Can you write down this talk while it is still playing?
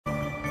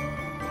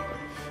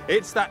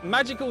It's that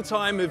magical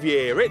time of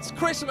year. It's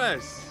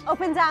Christmas.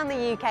 Up and down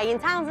the UK, in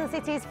towns and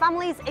cities,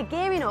 families are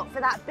gearing up for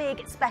that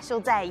big special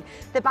day.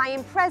 They're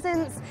buying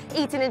presents,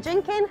 eating and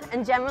drinking,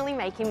 and generally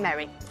making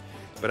merry.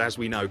 But as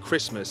we know,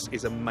 Christmas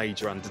is a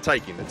major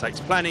undertaking that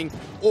takes planning,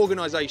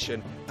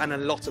 organisation and a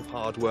lot of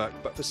hard work.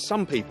 But for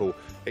some people,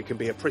 it can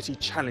be a pretty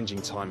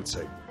challenging time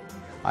too.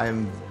 I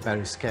am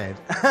very scared.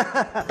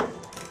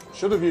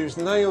 Should have used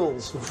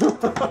nails.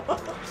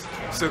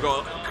 Still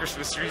got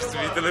Christmas trees to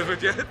be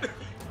delivered yet.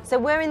 So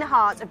we're in the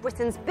heart of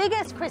Britain's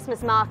biggest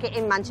Christmas market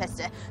in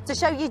Manchester to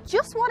show you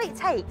just what it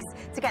takes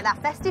to get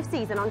that festive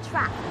season on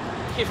track.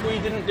 If we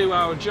didn't do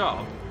our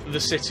job,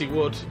 the city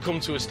would come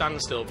to a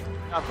standstill.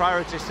 Our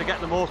priority is to get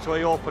the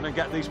motorway open and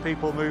get these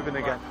people moving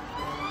again.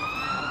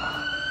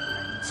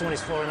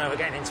 Somebody's fallen over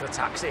getting into a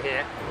taxi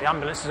here. The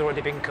ambulance has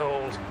already been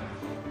called.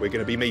 We're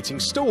going to be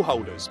meeting stall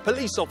holders,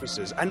 police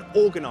officers and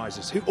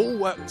organisers who all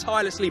work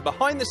tirelessly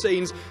behind the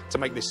scenes to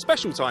make this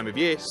special time of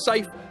year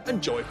safe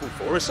and joyful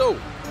for us all.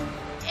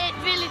 It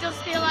really does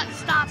feel like the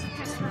start of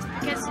Christmas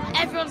because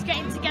everyone's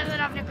getting together and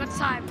having a good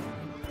time.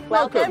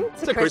 Welcome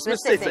to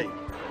Christmas City.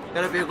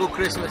 Gonna be a good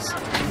Christmas.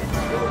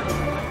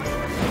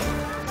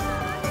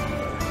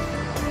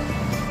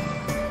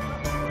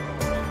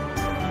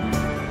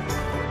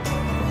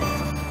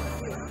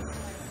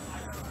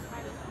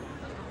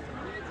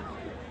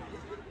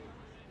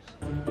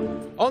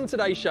 On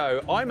today's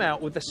show, I'm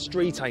out with the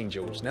Street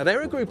Angels. Now,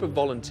 they're a group of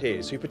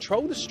volunteers who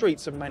patrol the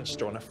streets of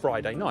Manchester on a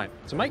Friday night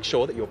to make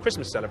sure that your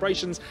Christmas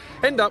celebrations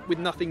end up with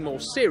nothing more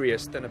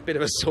serious than a bit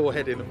of a sore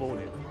head in the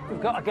morning. We've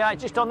got a guy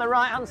just on the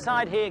right-hand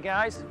side here,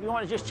 guys. If you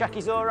want to just check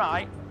he's all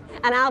right.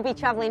 And I'll be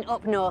travelling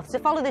up north to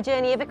follow the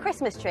journey of a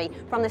Christmas tree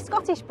from the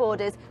Scottish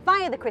borders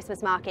via the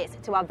Christmas markets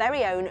to our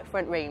very own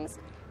front rooms.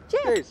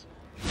 Cheers!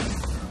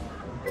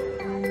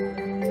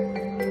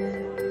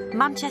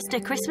 Manchester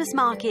Christmas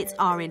markets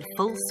are in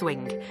full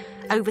swing.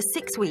 Over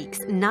 6 weeks,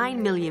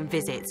 9 million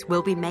visits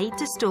will be made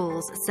to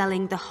stalls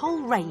selling the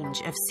whole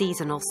range of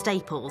seasonal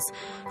staples,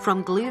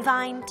 from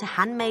glühwein to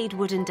handmade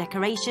wooden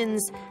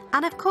decorations,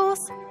 and of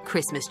course,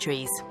 Christmas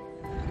trees.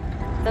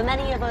 For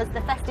many of us,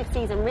 the festive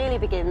season really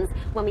begins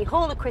when we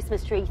haul a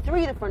Christmas tree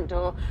through the front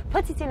door,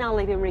 put it in our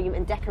living room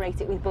and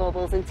decorate it with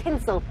baubles and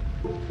tinsel.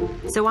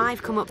 So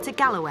I've come up to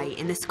Galloway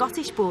in the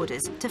Scottish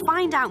borders to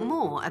find out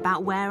more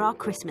about where our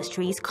Christmas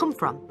trees come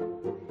from.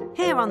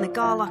 Here on the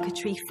Garlocker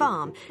Tree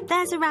Farm,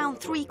 there's around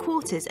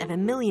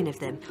 750,000 of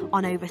them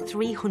on over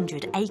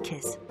 300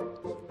 acres.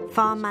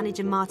 Farm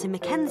manager Martin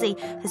McKenzie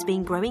has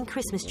been growing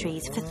Christmas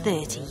trees for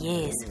 30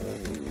 years.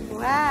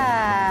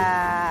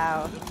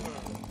 Wow!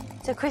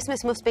 So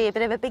Christmas must be a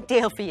bit of a big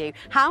deal for you.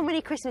 How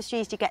many Christmas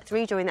trees do you get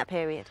through during that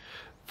period?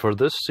 For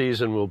this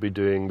season, we'll be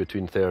doing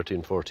between 30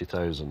 and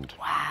 40,000.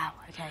 Wow,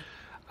 OK.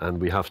 And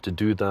we have to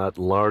do that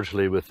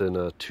largely within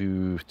a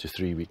 2 to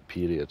 3 week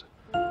period.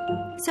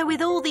 So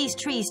with all these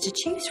trees to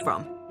choose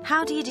from,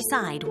 how do you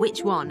decide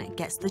which one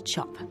gets the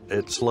chop?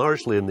 It's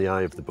largely in the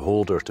eye of the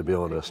beholder, to be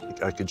honest.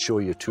 I could show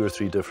you 2 or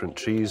 3 different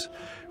trees,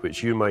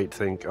 which you might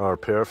think are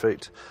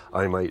perfect,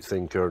 I might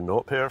think are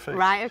not perfect.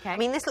 Right, OK. I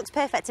mean, this looks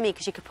perfect to me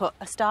because you could put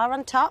a star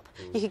on top,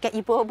 you could get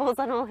your baubles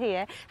on all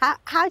here.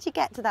 How do you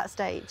get to that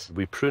stage?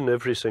 We prune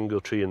every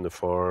single tree in the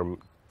farm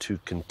to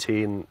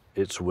contain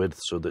its width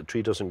so that the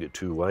tree doesn't get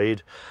too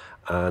wide,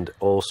 and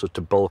also to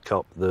bulk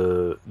up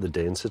the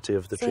density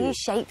of the tree. So you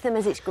shape them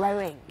as it's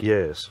growing?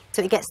 Yes.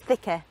 So it gets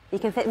thicker, you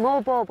can fit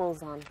more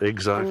baubles on.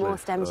 Exactly. The more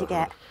stems you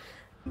get.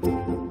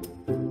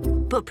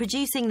 But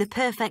producing the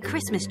perfect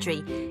Christmas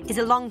tree is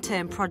a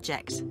long-term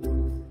project.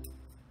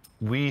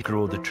 We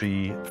grow the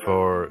tree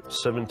for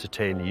 7 to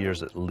 10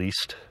 years at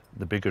least.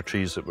 The bigger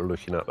trees that we're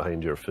looking at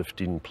behind you are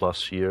 15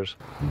 plus years.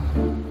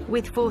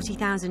 With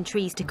 40,000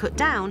 trees to cut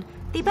down,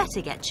 they better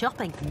get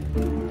chopping.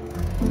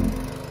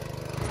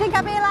 Think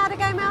I'd be allowed to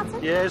go,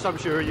 Martin? Yes, I'm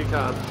sure you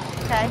can.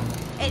 OK.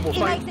 It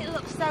makes it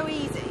look so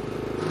easy.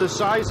 The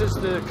size is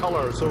the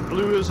colour, so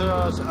blue is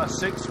a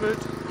 6 foot,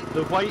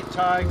 the white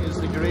tag is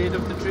the grade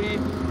of the tree,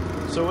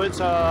 so it's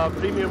a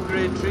premium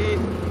grade tree.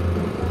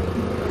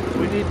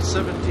 We need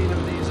 17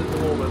 of these at the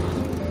moment.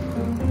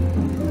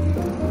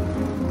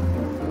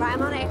 Right,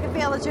 I'm on it, I can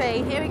feel the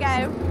tree. Here we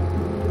go.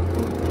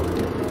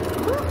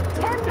 Ooh,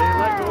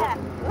 timber!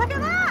 Look at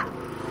that!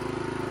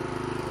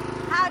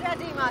 How do I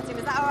do, Martin?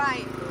 Is that all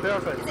right?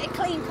 Perfect. Is it a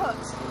clean cut?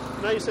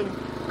 Nice and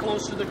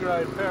close to the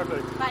ground,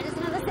 perfect. Right, there's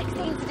another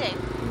 16 to do.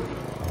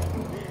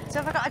 So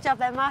have I got a job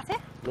then, Martin?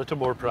 Little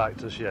more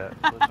practice yet.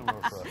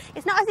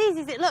 It's not as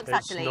easy as it looks,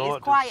 actually.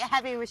 It's quite a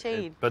heavy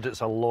machine. But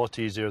it's a lot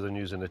easier than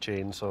using a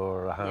chainsaw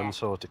or a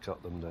handsaw to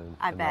cut them down.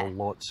 I bet. A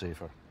lot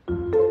safer.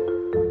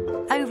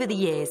 Over the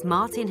years,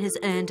 Martin has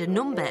earned a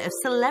number of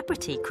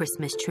celebrity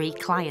Christmas tree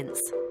clients.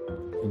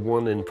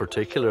 One in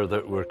particular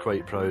that we're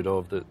quite proud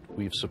of that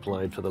we've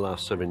supplied for the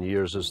last 7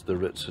 years is the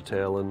Ritz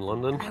Hotel in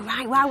London. Oh,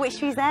 right. Wow, which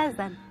tree's theirs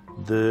then?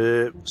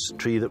 The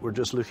tree that we're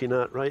just looking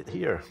at right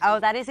here. Oh,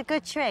 that is a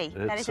good tree.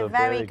 That is a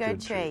very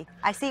good tree.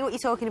 I see what you're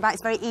talking about.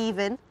 It's very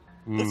even.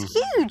 It's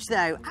huge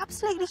though,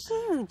 absolutely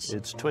huge.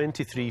 It's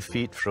 23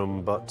 feet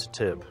from butt to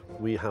tip.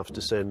 We have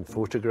to send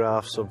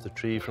photographs of the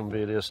tree from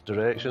various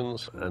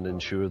directions and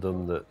ensure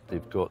them that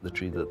they've got the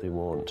tree that they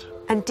want.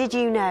 And did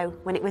you know,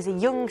 when it was a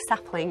young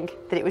sapling,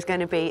 that it was going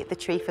to be the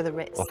tree for the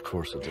Ritz? Of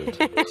course I did.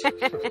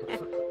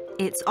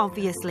 It's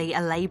obviously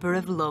a labour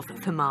of love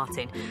for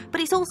Martin,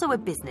 but it's also a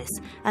business,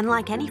 and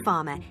like any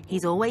farmer,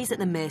 he's always at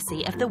the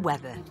mercy of the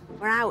weather.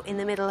 We're out in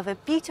the middle of a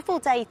beautiful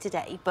day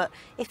today, but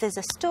if there's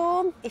a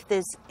storm, if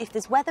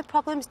there's weather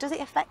problems, does it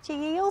affect your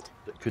yield?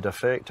 It could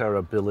affect our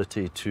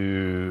ability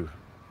to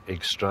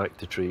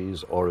extract the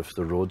trees, or if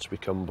the roads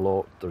become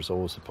blocked, there's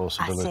always the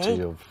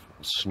possibility of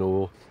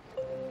snow.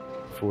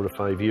 4 or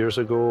 5 years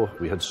ago,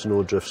 we had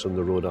snow drifts on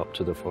the road up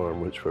to the farm,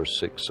 which were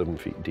 6-7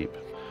 feet deep.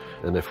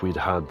 And if we'd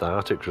had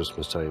that at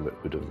Christmas time, it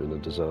would have been a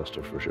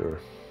disaster for sure.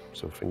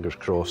 So fingers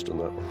crossed on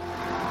that one.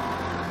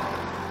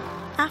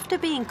 After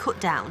being cut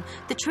down,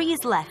 the tree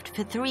is left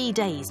for 3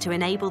 days to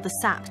enable the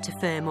sap to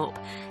firm up,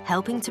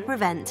 helping to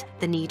prevent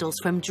the needles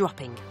from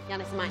dropping.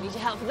 Yanis, I might need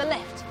your help for the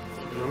lift.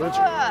 There we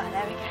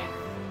go.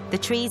 The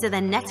trees are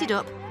then netted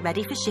up,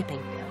 ready for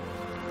shipping.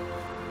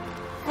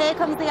 Here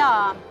comes the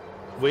arm.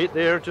 Wait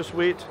there, just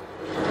wait.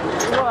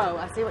 Whoa,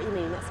 I see what you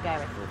mean, that's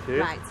scary. Okay.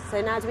 Right,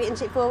 so now do we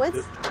inch it forwards?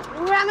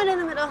 Yep. Ram it in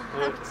the middle.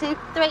 1, 2, 3.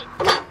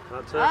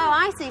 That's it. Oh,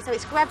 I see, so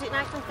it's grabbed it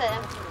nice and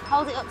firm.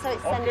 Hold it up so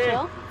it's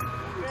central.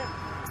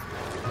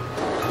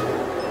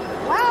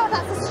 Wow,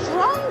 that's a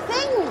strong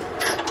thing.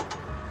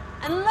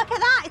 And look at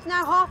that, it's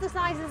now half the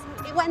size as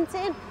it went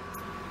in.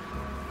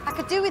 I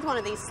could do with one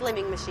of these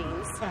slimming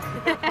machines.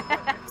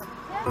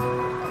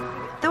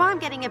 Though I'm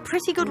getting a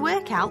pretty good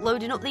workout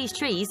loading up these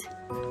trees.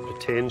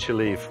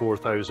 Potentially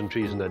 4,000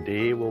 trees in a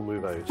day will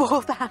move out.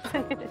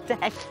 4,000 in a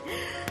day.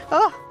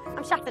 Oh,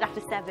 I'm shattered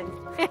after 7.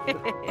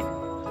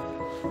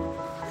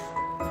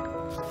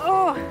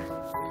 Oh,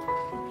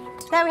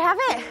 there we have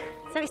it.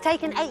 So it's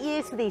taken 8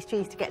 years for these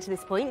trees to get to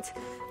this point,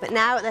 but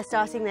now they're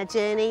starting their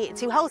journey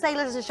to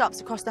wholesalers and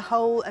shops across the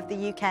whole of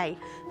the UK,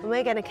 and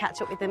we're going to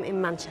catch up with them in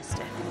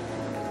Manchester.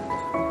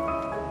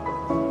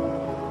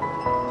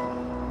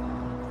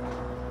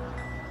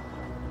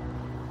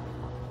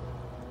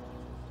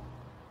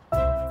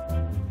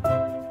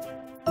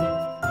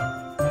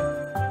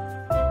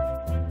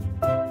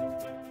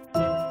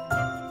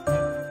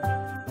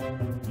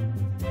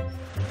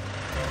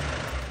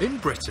 In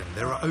Britain,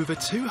 there are over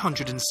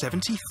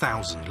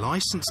 270,000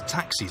 licensed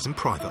taxis and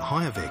private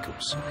hire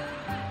vehicles.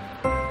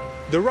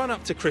 The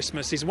run-up to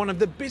Christmas is one of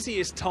the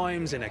busiest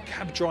times in a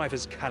cab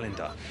driver's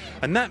calendar,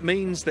 and that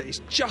means that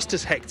it's just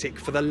as hectic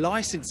for the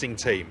licensing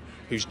team,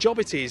 whose job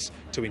it is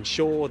to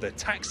ensure the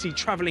taxi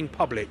travelling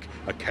public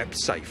are kept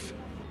safe.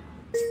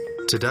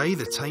 Today,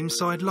 the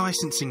Tameside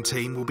licensing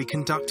team will be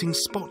conducting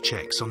spot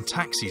checks on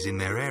taxis in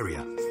their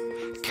area.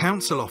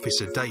 Council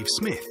Officer Dave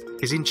Smith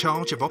is in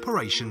charge of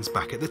operations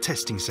back at the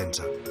testing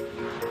centre.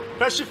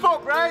 Press your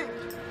foot, Ray!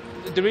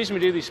 The reason we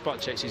do these spot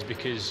checks is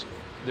because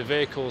the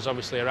vehicles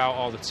obviously are out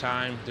all the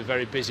time. They're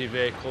very busy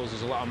vehicles,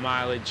 there's a lot of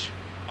mileage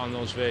on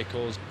those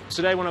vehicles.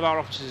 Today one of our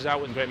officers is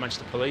out with Great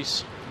Manchester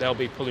Police. They'll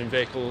be pulling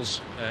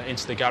vehicles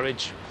into the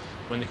garage.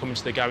 When they come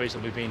into the garage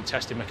they'll be being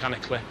tested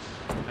mechanically,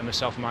 and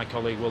myself and my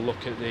colleague will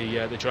look at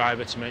the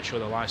driver to make sure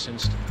they're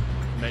licensed,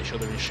 make sure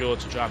they're insured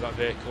to drive that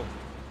vehicle.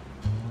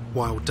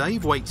 While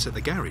Dave waits at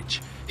the garage,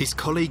 his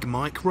colleague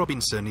Mike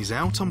Robinson is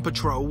out on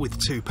patrol with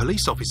 2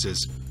 police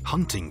officers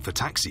hunting for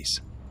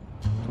taxis.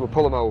 We'll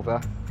pull them over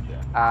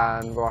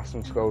and we'll ask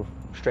them to go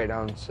straight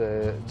down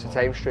to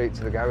Thames Street,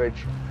 to the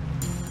garage.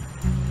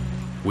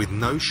 With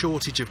no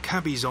shortage of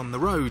cabbies on the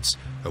roads,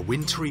 a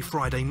wintry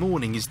Friday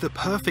morning is the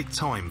perfect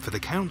time for the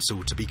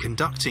council to be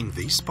conducting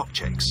these spot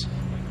checks.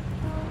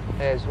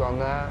 Here's one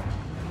there.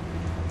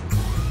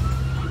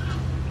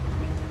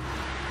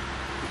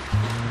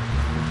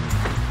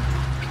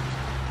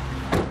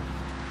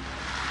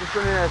 Just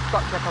running a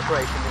spot check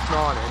operation this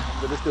morning.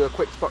 We'll just do a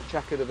quick spot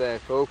check of the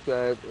vehicle,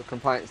 the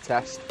compliance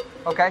test.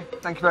 OK,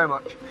 thank you very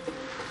much.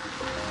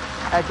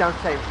 Head down to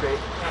Thames Street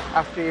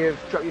after you've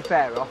dropped your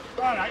fare off.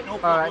 All right, no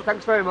problem. All right,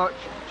 thanks very much.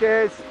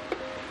 Cheers.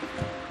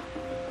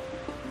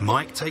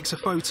 Mike takes a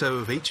photo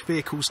of each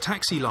vehicle's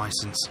taxi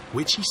licence,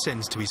 which he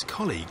sends to his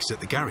colleagues at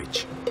the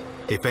garage.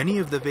 If any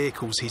of the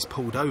vehicles he's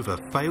pulled over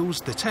fails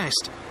the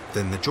test,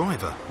 then the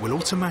driver will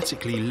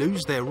automatically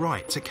lose their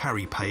right to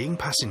carry paying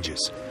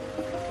passengers.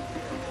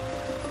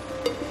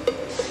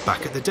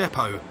 Back at the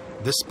depot,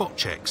 the spot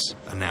checks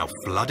are now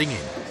flooding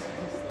in.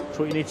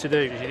 So what you need to do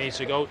is you need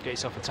to go get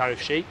yourself a tariff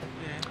sheet,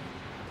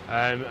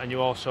 and you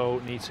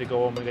also need to go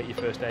home and get your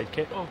first aid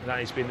kit. And that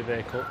needs to be in the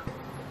vehicle.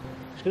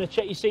 Just going to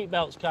check your seat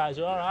belts, guys,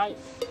 all right?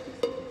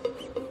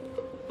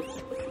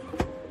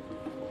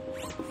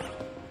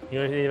 You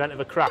know, in the event of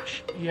a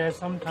crash? Yeah,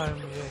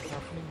 sometimes, yeah.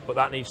 But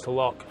that needs to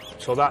lock.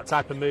 So that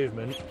type of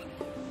movement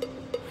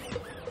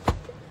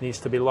needs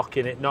to be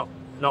locking it, not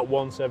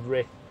once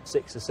every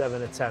 6 or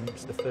 7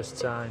 attempts the first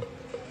time.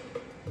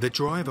 The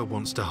driver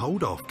wants to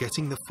hold off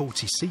getting the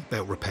faulty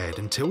seatbelt repaired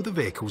until the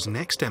vehicle's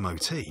next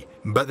MOT.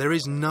 But there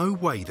is no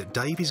way that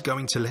Dave is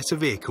going to let a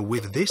vehicle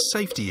with this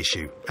safety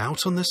issue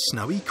out on the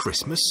snowy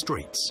Christmas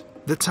streets.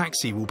 The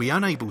taxi will be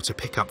unable to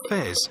pick up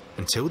fares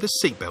until the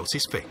seatbelt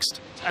is fixed.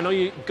 I know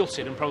you're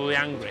gutted and probably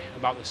angry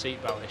about the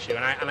seatbelt issue,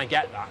 and I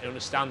get that, I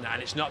understand that,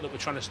 and it's not that we're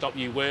trying to stop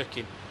you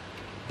working.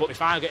 But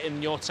if I get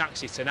in your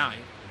taxi tonight,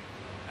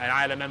 and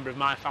I had a member of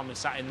my family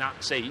sat in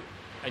that seat,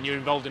 and you're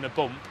involved in a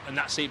bump, and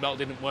that seatbelt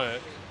didn't work,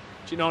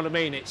 do you know what I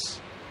mean? It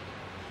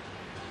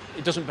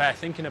doesn't bear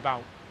thinking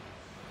about.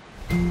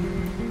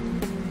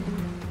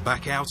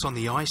 Back out on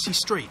the icy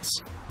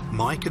streets,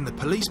 Mike and the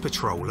police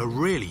patrol are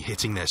really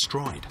hitting their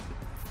stride.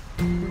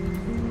 You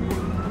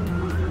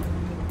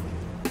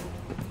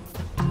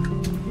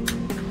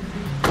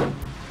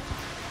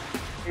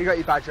got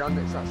your badge on,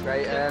 that's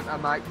great.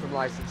 I'm Mike from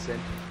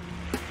licensing.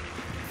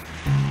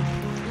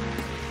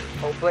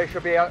 Hopefully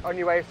she'll be on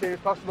your way as soon as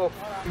possible.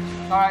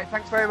 All right,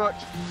 thanks very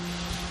much.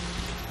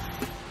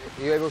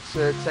 Are you able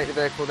to take the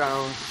vehicle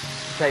down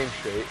Thames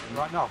Street?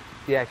 Right now?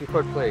 Yeah, if you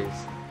could, please.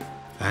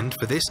 And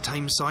for this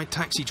Tameside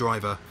taxi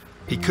driver,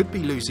 he could be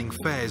losing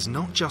fares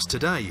not just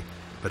today,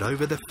 but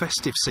over the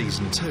festive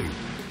season too,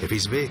 if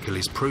his vehicle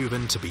is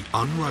proven to be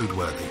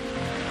unroadworthy.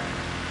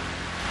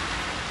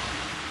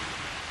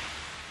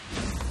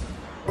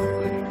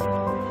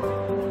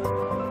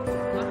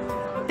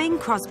 Bing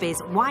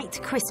Crosby's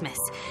White Christmas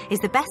is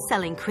the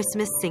best-selling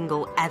Christmas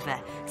single ever,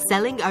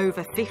 selling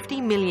over 50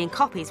 million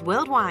copies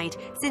worldwide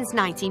since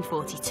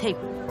 1942.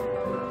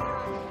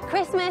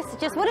 Christmas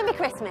just wouldn't be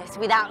Christmas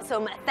without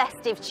some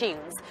festive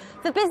tunes.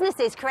 For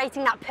businesses,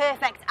 creating that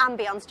perfect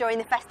ambience during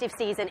the festive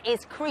season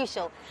is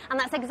crucial, and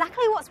that's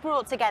exactly what's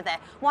brought together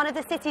one of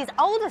the city's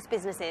oldest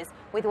businesses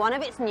with one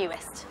of its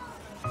newest.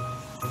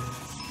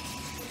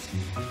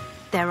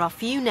 There are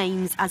few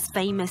names as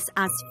famous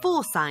as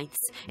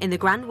Forsyths in the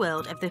grand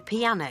world of the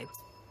piano.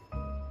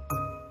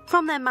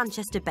 From their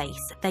Manchester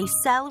base, they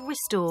sell,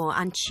 restore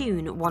and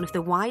tune one of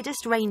the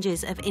widest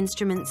ranges of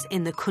instruments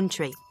in the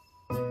country.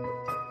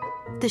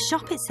 The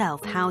shop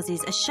itself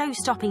houses a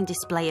show-stopping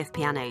display of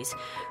pianos,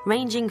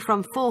 ranging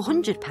from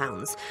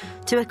 £400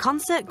 to a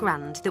concert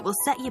grand that will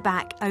set you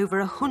back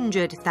over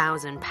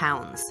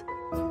 £100,000.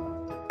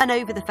 And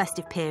over the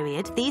festive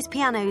period, these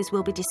pianos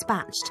will be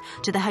dispatched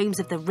to the homes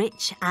of the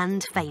rich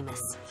and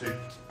famous. 2,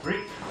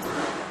 3.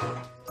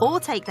 Or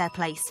take their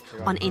place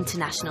on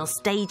international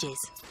stages.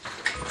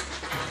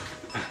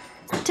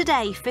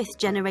 Today,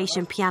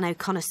 fifth-generation piano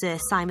connoisseur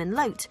Simon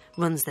Lote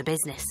runs the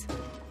business.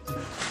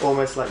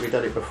 Almost like we've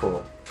done it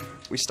before.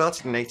 We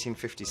started in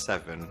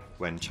 1857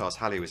 when Charles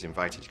Halley was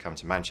invited to come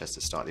to Manchester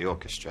to start the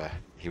orchestra.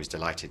 He was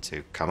delighted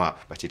to come up,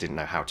 but he didn't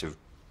know how to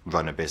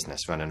run a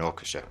business, run an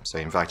orchestra. So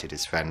he invited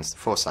his friends, the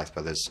Forsyth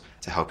brothers,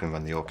 to help him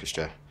run the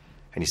orchestra,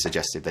 and he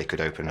suggested they could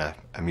open a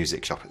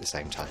music shop at the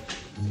same time.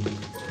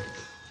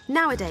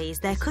 Nowadays,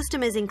 their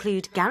customers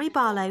include Gary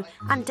Barlow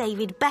and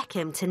David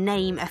Beckham, to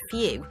name a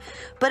few.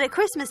 But at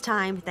Christmas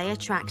time, they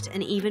attract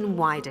an even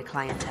wider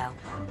clientele.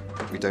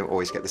 We don't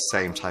always get the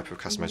same type of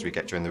customers we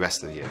get during the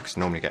rest of the year, because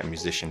normally we get a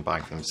musician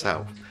buying for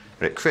themselves.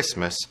 But at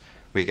Christmas,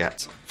 we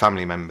get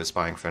family members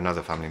buying for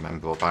another family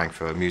member or buying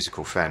for a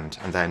musical friend,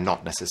 and they're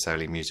not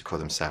necessarily musical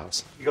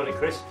themselves. You got it,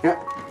 Chris?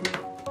 Yeah.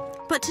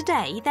 But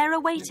today, they're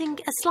awaiting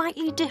a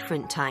slightly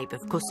different type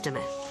of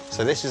customer.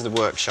 So this is the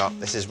workshop.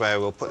 This is where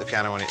we'll put the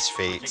piano on its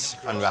feet,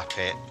 unwrap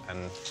it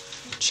and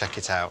check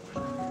it out.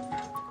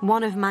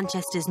 One of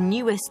Manchester's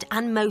newest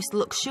and most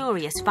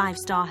luxurious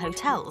five-star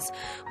hotels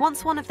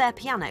wants one of their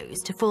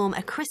pianos to form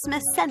a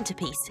Christmas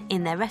centrepiece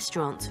in their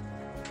restaurant.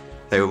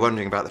 They were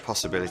wondering about the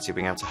possibility of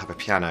being able to have a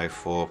piano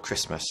for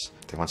Christmas.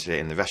 They wanted it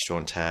in the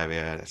restaurant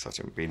area. They thought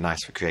it would be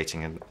nice for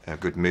creating a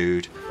good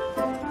mood.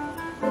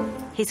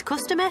 His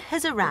customer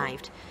has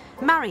arrived.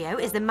 Mario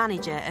is the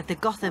manager of the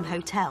Gotham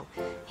Hotel.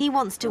 He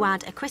wants to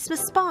add a Christmas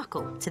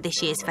sparkle to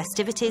this year's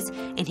festivities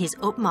in his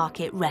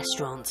upmarket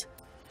restaurant.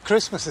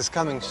 Christmas is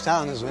coming to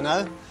town, as we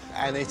know,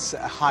 and it's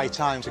a high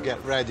time to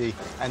get ready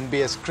and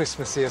be as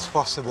Christmassy as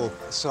possible.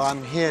 So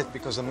I'm here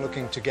because I'm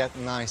looking to get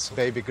a nice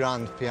baby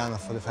grand piano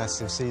for the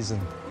festive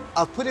season.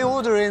 I put the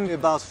order in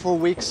about 4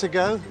 weeks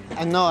ago,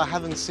 and no, I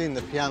haven't seen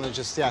the piano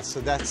just yet,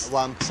 so that's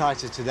why I'm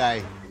excited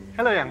today.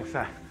 Hello,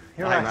 youngster.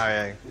 You're Hi, right.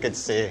 Mario. Good to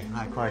see you.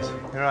 Hi, quite.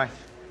 You're right.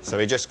 So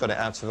we just got it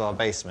out of our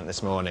basement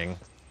this morning.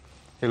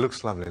 It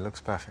looks lovely, it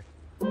looks perfect.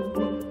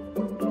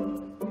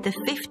 The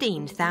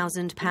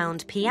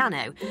 £15,000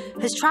 piano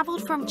has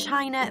travelled from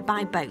China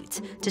by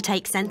boat to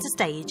take centre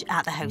stage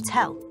at the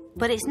hotel.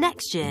 But its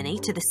next journey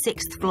to the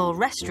 6th floor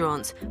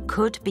restaurant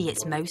could be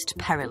its most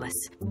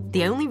perilous.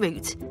 The only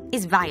route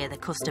is via the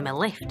customer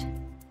lift.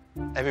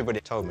 Everybody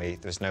told me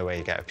there was no way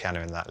you get a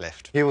piano in that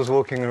lift. He was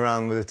walking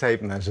around with a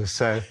tape measure,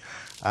 so...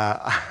 Is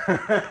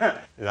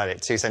that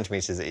it? 2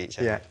 centimetres at each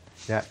end?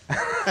 Yeah.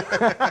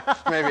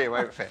 Maybe it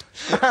won't fit.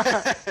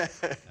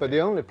 But the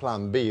only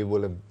plan B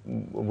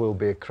will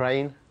be a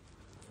crane.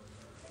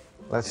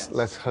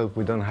 Let's hope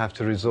we don't have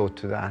to resort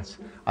to that.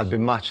 I'd be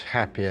much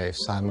happier if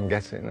Simon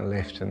gets it in a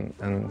lift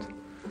and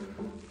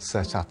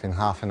set up in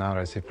half an hour,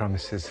 as he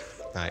promises.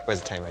 Right,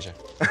 where's the tape measure?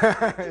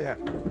 Yeah.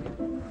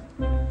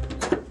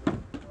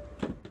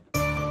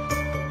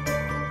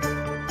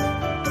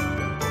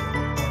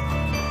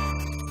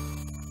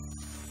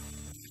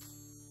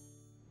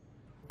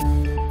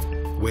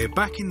 We're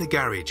back in the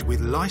garage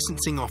with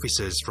licensing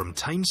officers from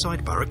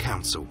Tameside Borough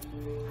Council.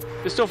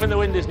 The stuff in the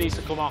windows needs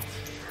to come off.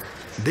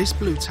 This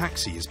blue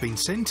taxi has been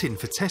sent in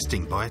for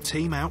testing by a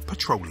team out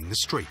patrolling the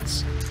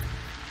streets.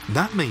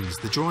 That means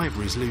the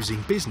driver is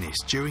losing business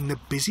during the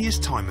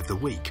busiest time of the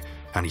week,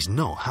 and he's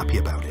not happy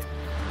about it.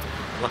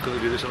 Why can't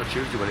they do this on a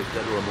Tuesday when it's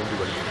dead or a Monday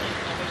when it's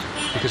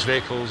dead? Because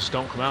vehicles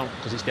don't come out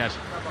because it's dead.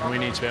 And we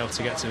need to be able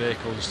to get to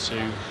vehicles to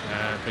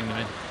bring them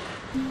in.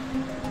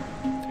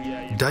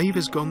 Dave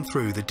has gone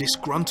through the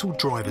disgruntled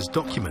driver's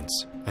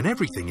documents and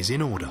everything is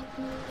in order.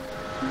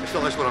 It's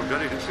not this one I'm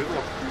getting, it's the other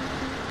one.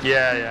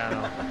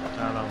 Yeah,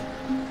 I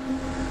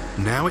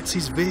know. Now it's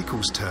his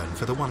vehicle's turn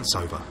for the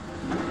once-over.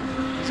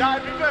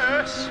 Side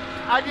reverse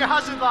and your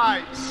hazard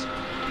lights.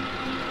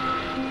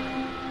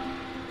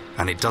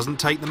 And it doesn't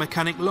take the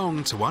mechanic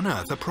long to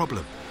unearth a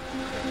problem.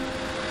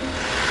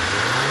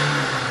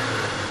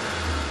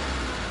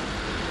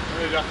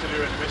 We'd have to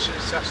do an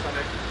emissions test on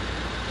it.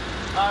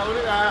 Look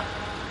at that.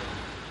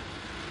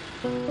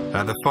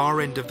 At the far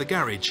end of the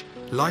garage,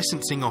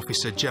 licensing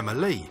officer Gemma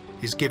Lee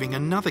is giving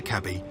another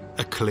cabbie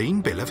a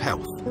clean bill of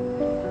health.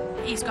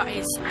 He's got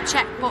his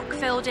checkbook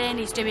filled in,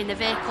 he's doing the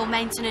vehicle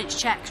maintenance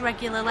checks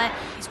regularly,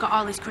 he's got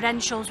all his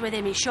credentials with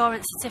him,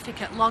 insurance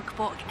certificate,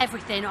 logbook,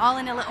 everything, all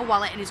in a little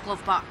wallet in his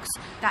glove box.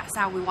 That's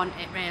how we want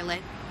it,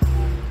 really.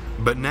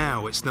 But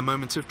now it's the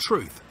moment of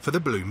truth for the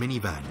blue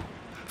minivan.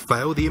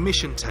 Fail the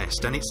emission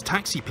test and its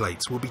taxi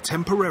plates will be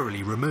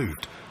temporarily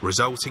removed,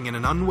 resulting in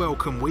an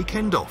unwelcome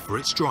weekend off for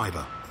its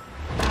driver.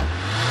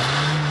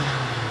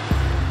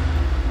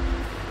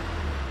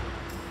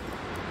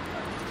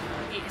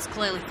 It's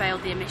clearly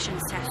failed the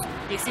emissions test.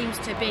 It seems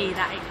to be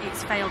that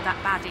it's failed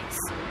that bad,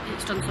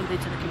 it's done something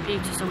to the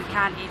computer, so we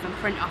can't even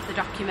print off the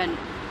document.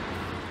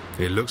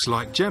 It looks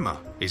like Gemma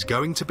is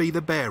going to be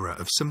the bearer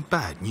of some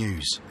bad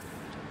news.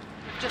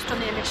 Just on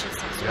the emissions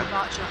test,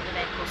 unfortunately the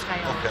vehicle's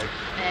failed. Okay.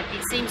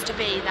 It seems to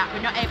be that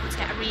we're not able to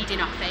get a reading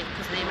off it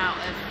because of the amount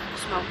of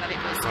smoke that it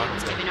was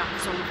giving off,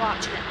 so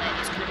unfortunately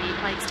it's going to be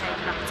plates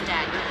taken off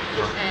today.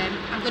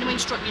 I'm going to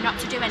instruct you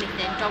not to do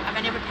anything, don't have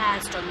any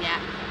repairs done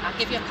yet. I'll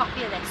give you a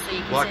copy of this so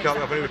you can Why can't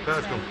we have any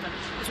repairs done?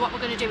 Because what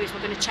we're going to do is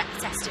we're going to check the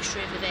test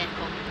history of the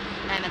vehicle.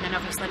 And then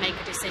obviously make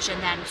a decision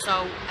then.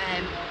 So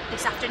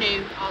this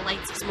afternoon or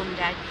latest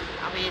Monday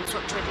I'll be in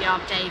touch with your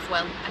Dave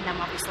will, and then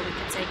obviously we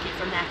can take it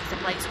from there because the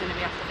plate's going to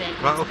be off the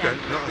vehicle. Right, okay.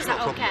 Today. No, that's Is not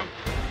that a problem. okay?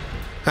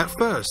 At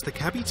first, the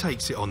cabbie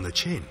takes it on the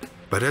chin,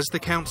 but as the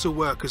council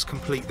workers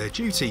complete their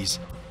duties,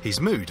 his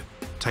mood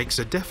takes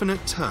a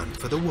definite turn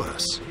for the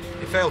worse.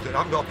 He failed it, I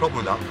haven't got a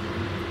problem with that.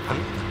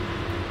 And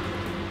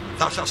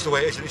that's the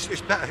way it is.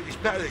 It's better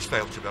that it's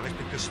failed, to be honest,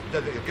 because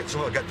then you'll get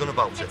something to get done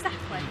about it.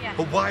 Exactly, yeah.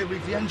 But why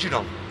leave the engine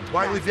on?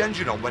 Why leave the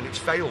engine on when it's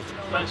failed?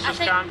 I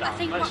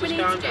think what we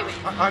need to do is...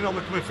 I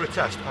normally come in for a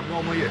test. I'm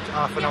normally here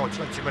half an hour,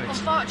 20 minutes.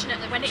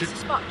 Unfortunately, when it's a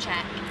spot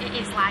check, it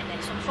is like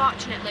this.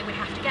 Unfortunately, we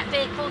have to get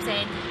vehicles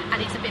in,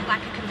 and it's a bit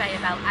like a conveyor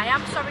belt. I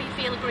am sorry you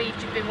feel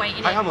aggrieved, you've been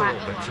waiting quite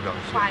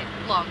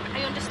long.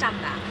 I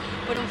understand that.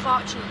 But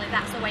unfortunately,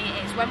 that's the way it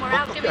is. When we're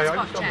out doing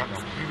spot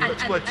checks, and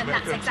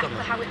that's exactly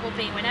how it will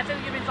be. Whenever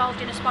you're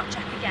involved in a spot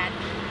check again,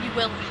 you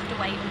will have to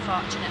wait,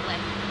 unfortunately.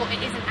 But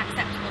it isn't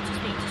acceptable to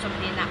speak to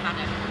somebody in that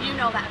manner. You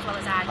know that as well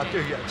as I do. I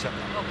do, yeah, accept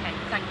that. Okay,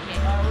 thank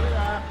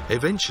you.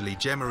 Eventually,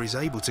 Gemma is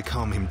able to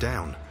calm him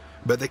down,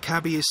 but the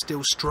cabbie is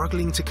still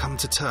struggling to come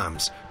to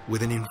terms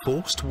with an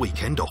enforced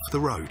weekend off the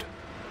road.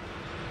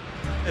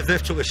 If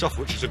they've took this off,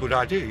 which is a good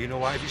idea, you know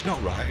why? If it's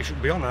not right, it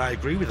shouldn't be on, and I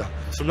agree with that.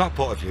 From that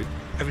point of view,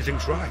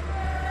 everything's right.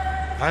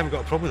 I haven't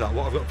got a problem with that.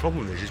 What I've got a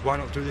problem with is why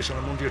not do this on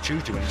a Monday or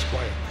Tuesday when it's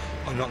quiet,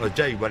 and not on a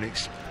day when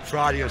it's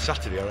Friday and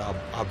Saturday are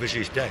our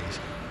busiest days.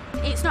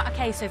 It's not a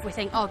case of we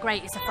think, oh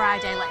great, it's a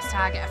Friday, let's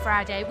target a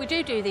Friday. We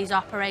do these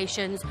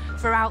operations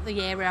throughout the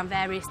year on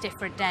various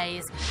different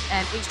days.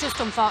 It's just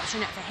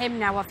unfortunate for him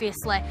now,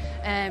 obviously.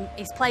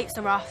 His plates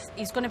are off.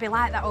 He's going to be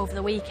like that over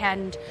the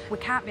weekend. We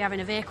can't be having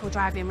a vehicle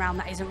driving around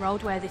that isn't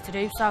roadworthy to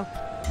do so.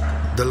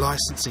 The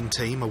licensing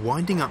team are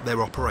winding up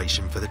their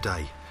operation for the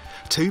day.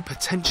 2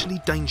 potentially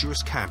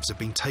dangerous cabs have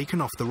been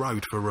taken off the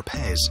road for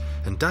repairs,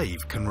 and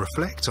Dave can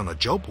reflect on a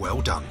job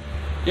well done.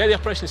 Yeah, the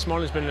operation this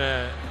morning has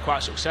been quite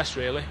a success,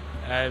 really.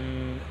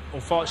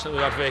 Unfortunately,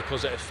 we've had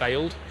vehicles that have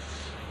failed,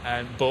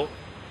 but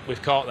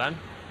we've caught them,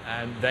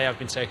 and they have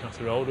been taken off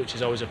the road, which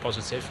is always a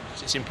positive.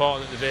 It's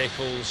important that the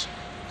vehicles,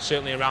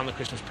 certainly around the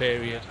Christmas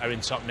period, are in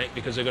top nick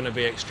because they're going to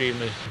be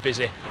extremely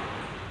busy.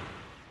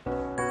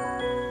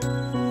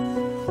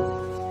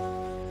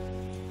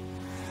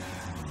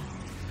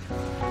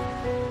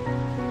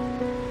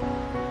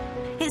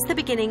 It's the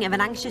beginning of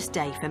an anxious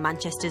day for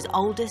Manchester's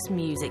oldest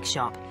music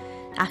shop.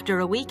 After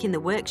a week in the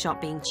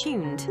workshop being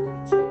tuned,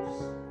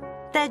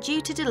 they're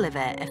due to deliver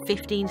a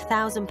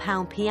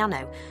 £15,000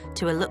 piano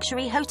to a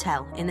luxury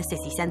hotel in the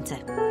city centre.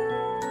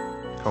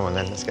 Come on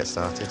then, let's get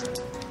started.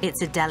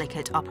 It's a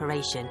delicate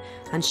operation,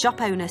 and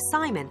shop owner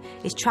Simon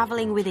is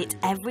travelling with it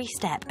every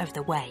step of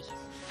the way.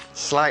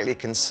 Slightly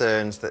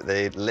concerned that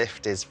the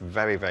lift is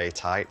very, very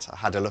tight. I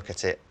had a look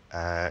at it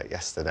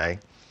yesterday,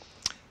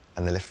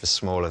 and the lift was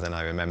smaller than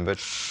I remembered.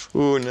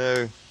 Oh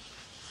no.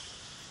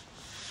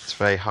 It's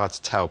very hard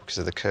to tell because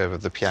of the curve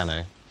of the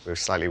piano. We were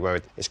slightly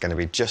worried it's going to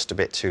be just a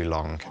bit too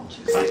long.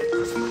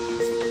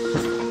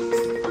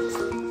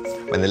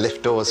 When the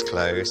lift doors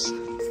close,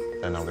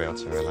 then I'll be able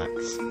to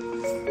relax.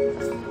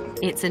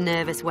 It's a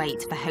nervous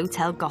wait for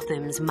Hotel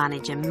Gotham's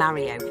manager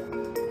Mario,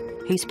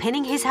 who's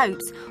pinning his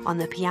hopes on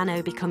the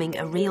piano becoming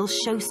a real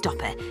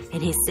showstopper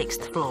in his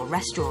 6th floor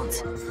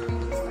restaurant.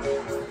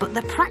 But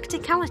the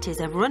practicalities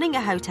of running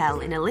a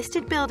hotel in a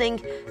listed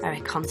building are a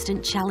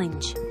constant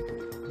challenge.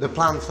 The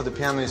plan for the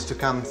piano is to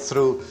come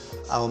through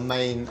our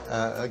main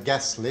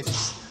guest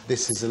lifts.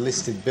 This is a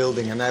listed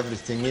building and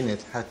everything in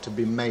it had to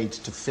be made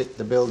to fit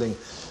the building.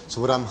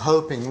 So what I'm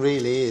hoping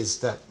really is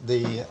that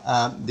the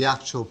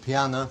actual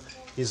piano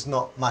is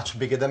not much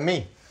bigger than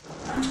me.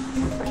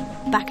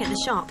 Back at the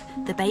shop,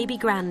 the baby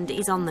grand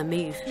is on the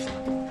move.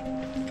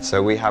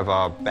 So we have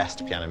our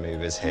best piano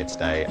movers here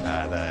today.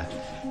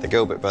 The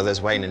Gilbert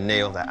brothers, Wayne and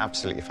Neil. They're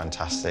absolutely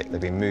fantastic.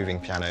 They've been moving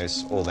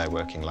pianos all their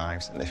working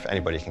lives, and if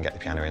anybody can get the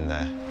piano in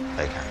there,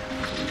 they can.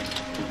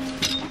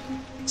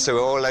 So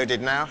we're all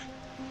loaded now,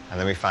 and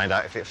then we find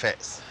out if it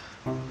fits.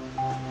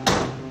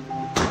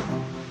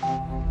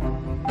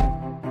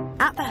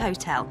 At the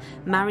hotel,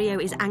 Mario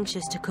is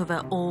anxious to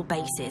cover all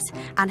bases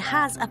and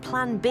has a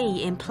plan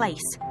B in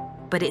place,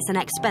 but it's an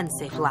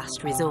expensive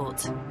last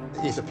resort.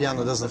 If the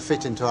piano doesn't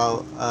fit into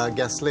our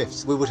guest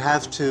lifts, we would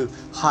have to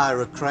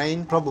hire a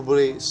crane,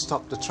 probably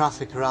stop the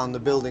traffic around the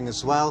building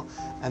as well,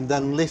 and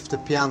then lift the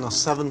piano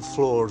 7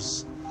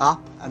 floors up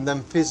and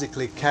then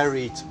physically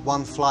carry it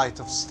 1 flight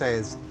of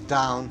stairs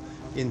down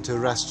into a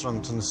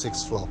restaurant on the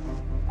 6th floor.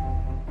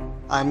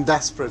 I'm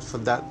desperate for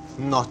that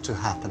not to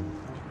happen.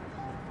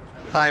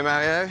 Hi,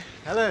 Mario.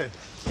 Hello.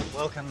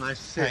 Welcome, nice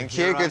to see you. Thank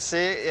you, good to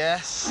see you,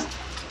 yes.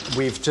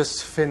 We've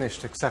just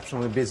finished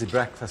exceptionally busy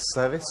breakfast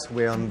service.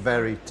 We're on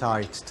very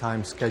tight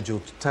time schedule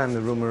to turn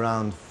the room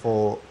around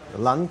for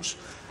lunch,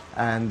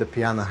 and the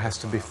piano has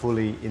to be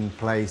fully in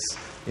place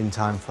in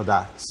time for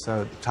that.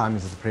 So time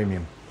is at a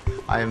premium.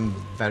 I am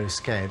very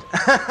scared.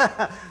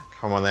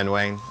 Come on then,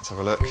 Wayne, let's have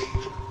a look. Can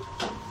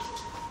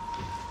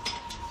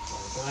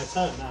I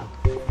turn now?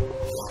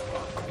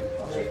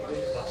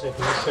 That's it,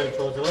 can we turn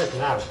towards the lift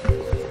now?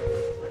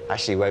 I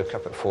actually woke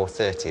up at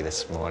 4:30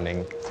 this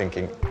morning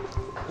thinking,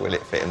 will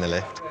it fit in the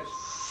lift?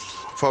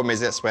 Problem is,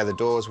 that's where the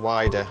door's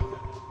wider.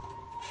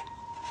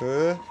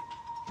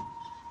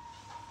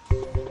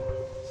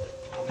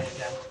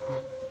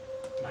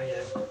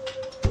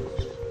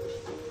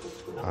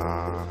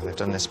 They've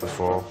done this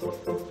before.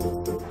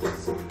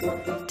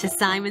 To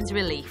Simon's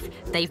relief,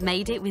 they've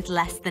made it with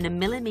less than 1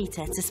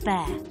 millimetre to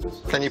spare.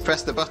 Can you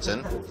press the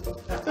button?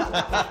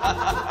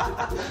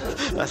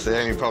 That's the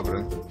only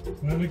problem.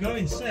 Where are we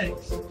going,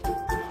 6?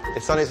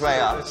 It's on its way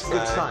up. It's a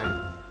good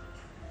sign.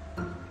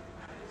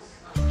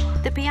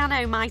 The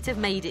piano might have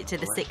made it to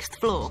the 6th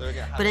floor,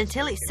 but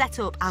until it's set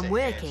up and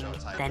working,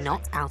 they're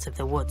not out of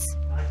the woods.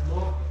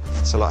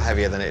 It's a lot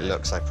heavier than it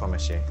looks, I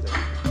promise you.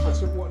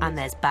 And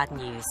there's bad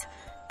news.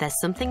 There's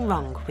something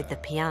wrong with the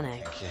piano.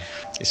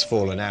 It's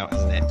fallen out,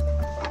 hasn't it?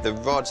 The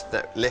rod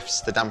that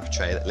lifts the damper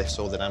tray, that lifts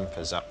all the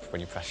dampers up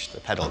when you press the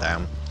pedal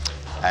down,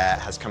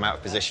 has come out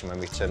of position when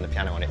we turn the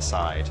piano on its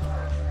side.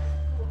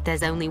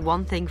 There's only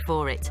one thing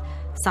for it.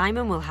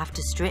 Simon will have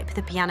to strip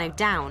the piano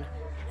down,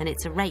 and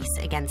it's a race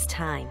against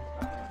time.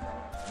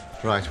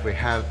 Right, we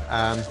have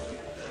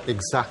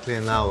exactly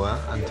an hour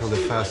until the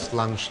first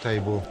lunch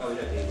table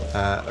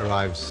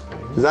arrives.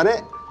 Is that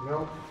it?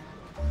 No.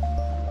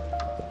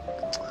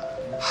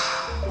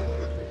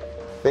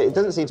 But it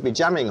doesn't seem to be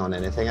jamming on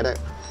anything, I don't...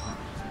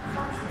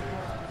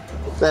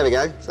 There we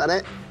go, is that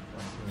it?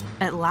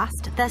 At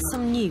last, there's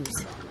some news.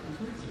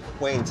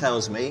 Wayne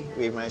tells me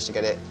we've managed to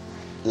get it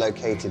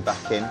located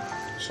back in.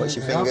 Watch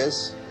your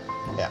fingers.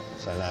 Yeah,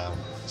 so now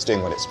it's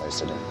doing what it's supposed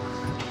to do.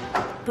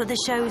 But the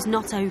show's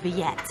not over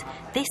yet.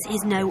 This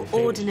is no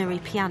ordinary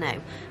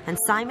piano, and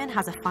Simon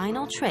has a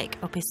final trick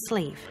up his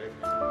sleeve.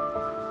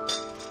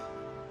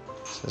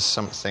 There's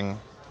something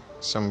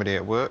somebody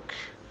at work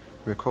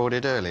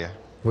recorded earlier.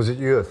 Was it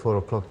you at 4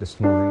 o'clock this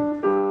morning?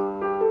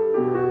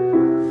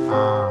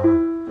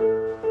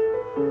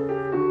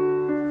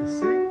 You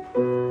see?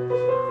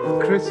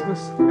 Christmas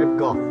at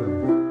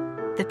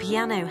Gotham. The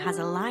piano has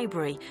a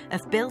library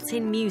of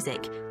built-in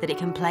music that it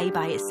can play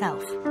by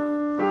itself.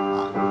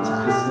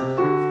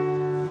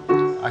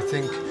 I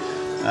think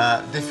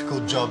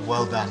difficult job,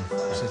 well done.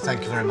 So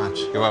thank you very much.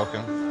 You're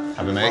welcome.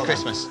 Have a Merry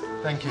Christmas.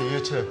 Thank you,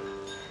 you too.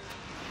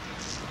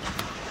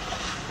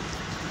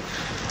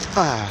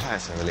 Ah,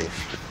 that's a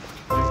relief.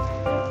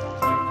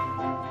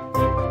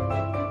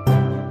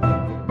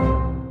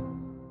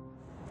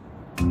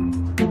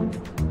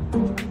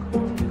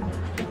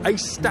 A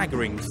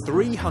staggering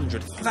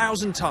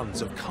 300,000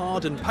 tonnes of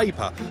card and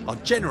paper are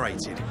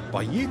generated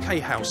by UK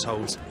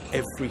households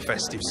every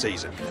festive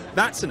season.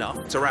 That's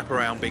enough to wrap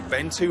around Big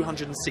Ben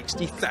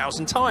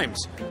 260,000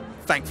 times.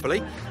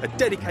 Thankfully, a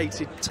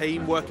dedicated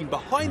team working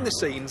behind the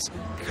scenes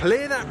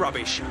clear that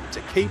rubbish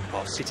to keep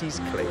our cities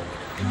clean.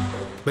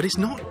 But it's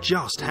not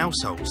just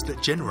households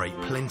that generate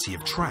plenty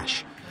of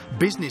trash.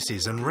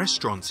 Businesses and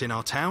restaurants in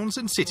our towns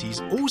and cities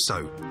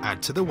also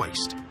add to the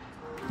waste.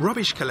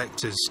 Rubbish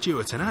collectors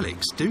Stuart and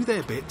Alex do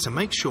their bit to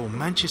make sure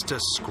Manchester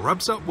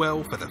scrubs up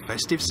well for the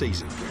festive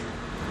season.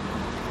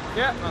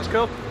 Yeah, that's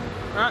cool.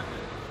 Right.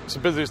 It's the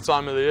busiest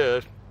time of the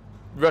year.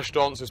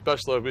 Restaurants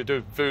especially, we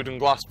do food and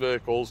glass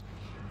vehicles.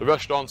 The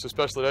restaurants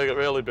especially, they get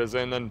really busy,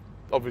 and then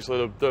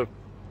obviously the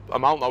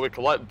amount that we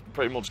collect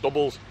pretty much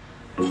doubles.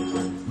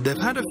 They've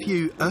had a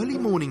few early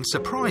morning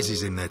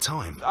surprises in their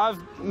time. I've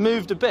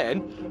moved a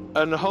bin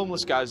and a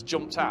homeless guy's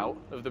jumped out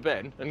of the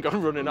bin and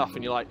gone running off,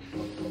 and you're like,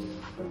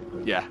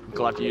 yeah,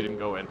 glad you didn't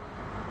go in.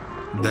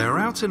 They're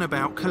out and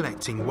about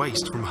collecting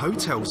waste from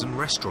hotels and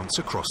restaurants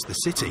across the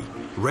city,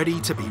 ready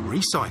to be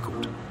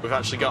recycled. We've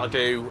actually got to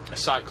do a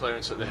site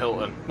clearance at the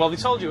Hilton. Well, they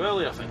told you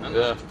earlier, I think, didn't they?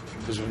 Yeah,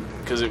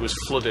 because it was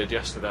flooded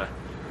yesterday.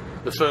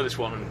 The furthest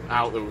one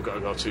out that we've got to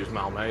go to is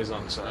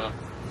Malmaison, so...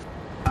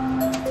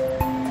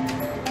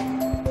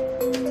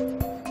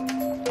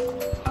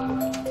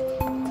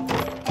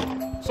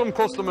 Some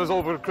customers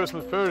over the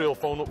Christmas period will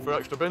phone up for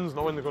extra bins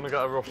knowing they're going to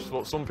get a rush,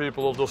 but some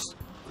people will just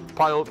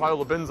pile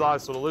the bins high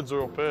so the lids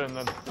are up here, and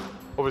then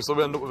obviously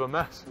we end up with a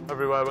mess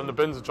everywhere. When the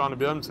bins are trying to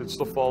be emptied,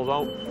 stuff falls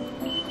out.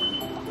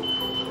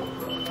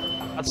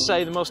 I'd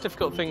say the most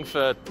difficult thing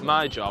for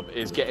my job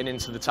is getting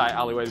into the tight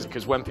alleyways,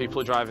 because when people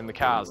are driving the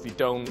cars, they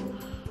don't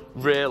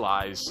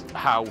realise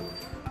how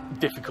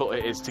difficult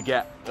it is to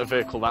get a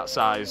vehicle that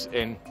size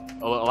in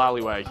a little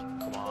alleyway.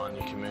 Come on,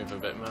 you can move a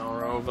bit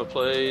more over,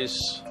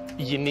 please.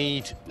 You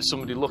need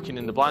somebody looking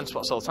in the blind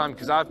spots all the time,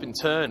 because I've been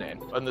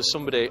turning and there's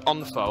somebody on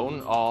the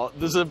phone, or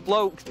there's a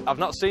bloke, I've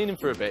not seen him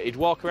for a bit, he'd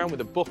walk around with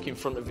a book in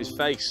front of his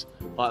face,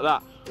 like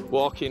that,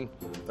 walking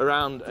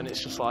around, and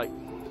it's just like,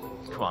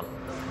 come on.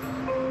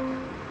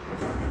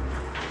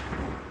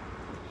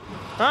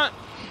 Right.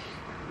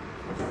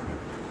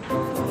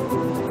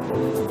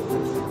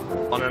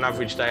 On an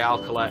average day,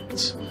 I'll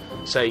collect,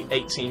 say,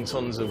 18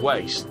 tonnes of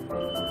waste.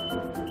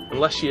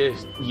 Unless you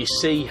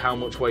see how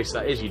much waste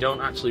that is, you don't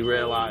actually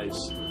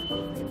realise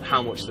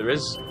how much there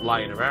is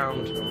lying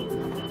around.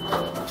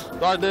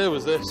 The idea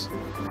was this.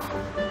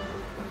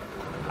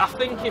 I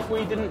think if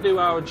we didn't do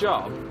our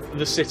job,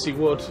 the city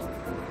would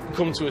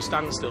come to a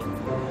standstill.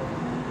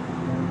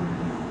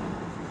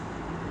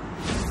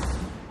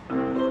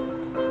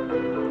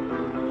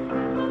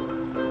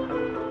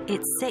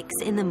 It's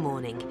 6 in the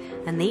morning,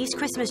 and these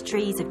Christmas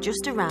trees have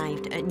just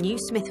arrived at New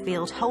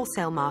Smithfield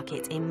Wholesale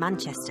Market in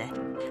Manchester,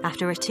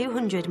 after a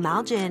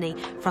 200-mile journey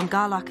from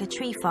Garlocker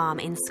Tree Farm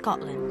in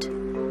Scotland.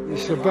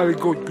 It's a very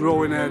good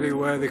growing area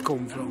where they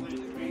come from.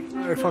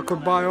 If I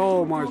could buy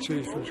all my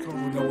trees from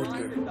Scotland, I would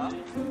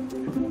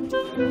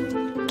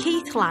do.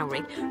 Keith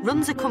Lowry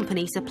runs a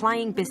company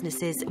supplying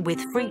businesses with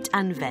fruit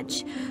and veg,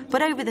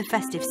 but over the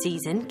festive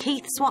season,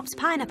 Keith swaps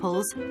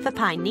pineapples for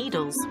pine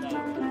needles.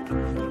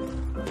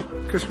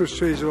 Christmas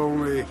trees are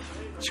only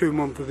 2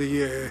 months of the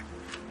year,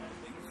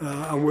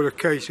 and we're a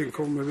catering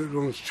company that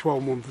runs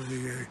 12 months of the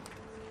year.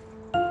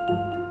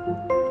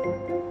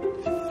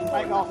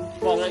 Hang on,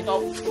 well, hang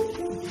on.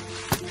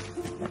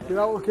 You're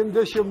out of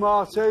condition,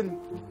 Martin.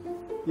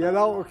 You're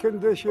out of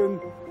condition.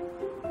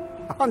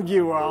 And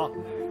you are.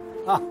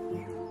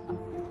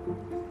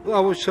 I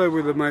would say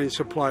we're the main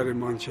supplier in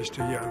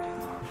Manchester, yeah.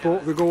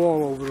 But they go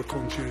all over the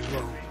country as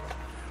well.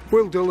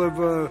 We'll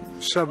deliver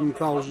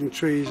 7,000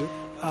 trees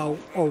out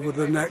over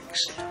the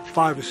next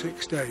 5 or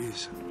 6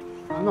 days.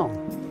 I know.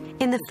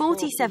 In the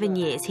 47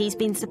 years he's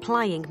been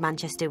supplying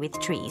Manchester with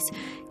trees,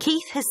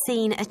 Keith has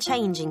seen a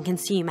change in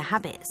consumer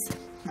habits.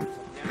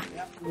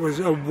 It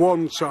was at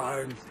one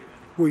time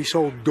we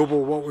sold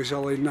double what we're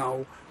selling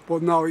now,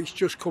 but now it's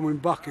just coming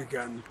back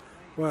again,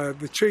 where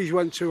the trees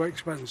went too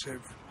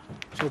expensive,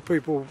 so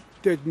people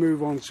did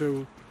move on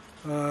to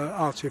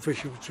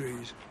artificial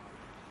trees,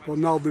 but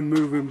now they're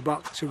moving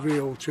back to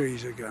real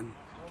trees again.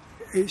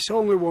 It's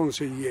only once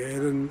a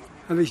year, and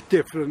it's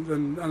different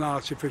than an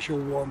artificial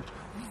one.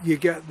 You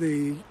get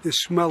the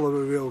smell of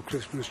a real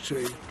Christmas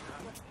tree.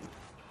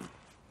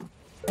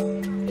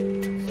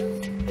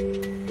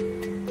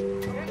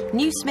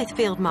 New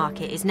Smithfield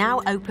Market is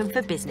now open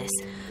for business,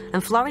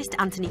 and florist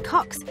Anthony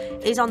Cox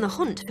is on the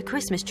hunt for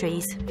Christmas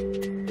trees.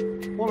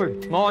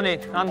 Morning. Morning,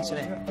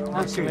 Anthony.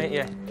 Nice to meet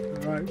you.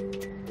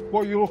 Right.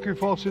 What are you looking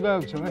for today,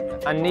 Anthony?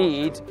 I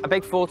need a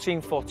big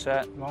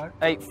 14-footer, right.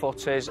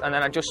 8-footers, and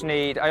then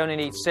I only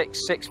need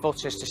six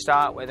footers to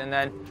start with, and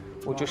then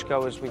we'll just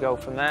go as we go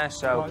from there,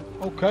 so... Right.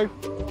 OK.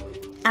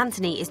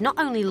 Anthony is not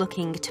only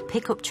looking to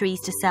pick up trees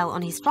to sell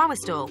on his flower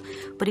stall,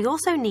 but he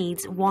also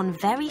needs one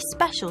very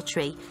special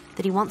tree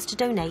that he wants to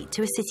donate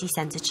to a city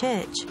centre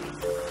church.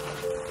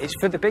 It's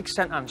for the big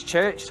St Anne's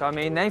Church, so I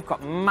mean, they've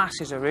got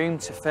masses of room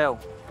to fill.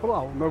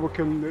 Well, maybe we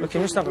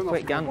can just have a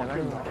quick gander,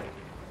 anyway.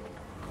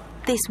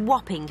 This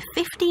whopping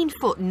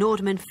 15-foot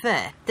Nordmann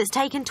fir that's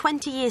taken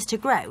 20 years to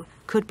grow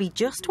could be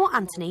just what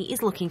Anthony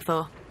is looking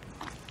for.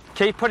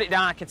 Keith, put it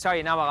down, I can tell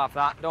you now I'll have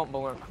that. Don't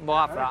bother, we'll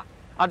have that.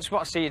 I just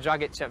want to see you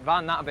drag it to the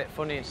van, that'd be a bit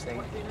funny and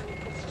thing.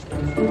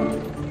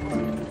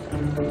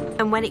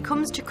 And when it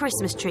comes to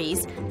Christmas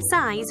trees,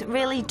 size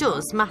really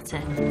does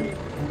matter.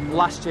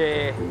 Last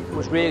year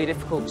was really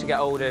difficult to get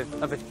hold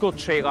of a good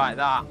tree like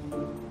that.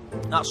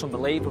 That's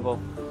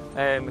unbelievable.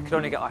 We could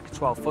only get like a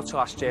 12-footer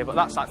last year, but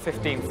that's like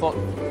 15 foot.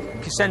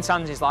 Because St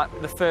Anne's is like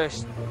the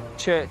first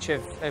church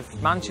of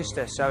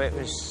Manchester, so it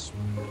was,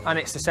 and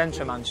it's the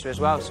centre of Manchester as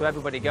well, so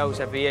everybody goes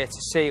every year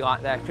to see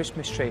like their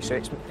Christmas tree, so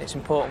it's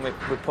important we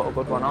put a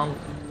good one on.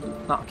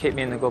 That'll keep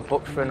me in the good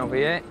books for another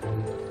year.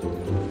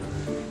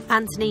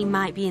 Anthony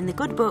might be in the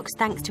good books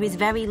thanks to his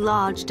very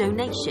large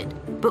donation,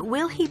 but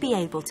will he be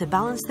able to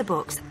balance the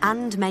books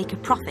and make a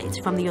profit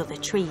from the other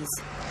trees?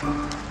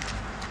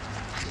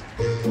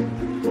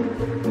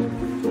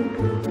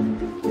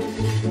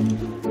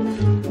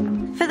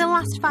 For the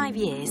last 5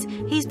 years,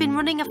 he's been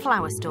running a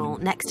flower stall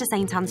next to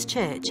St Anne's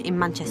Church in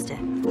Manchester.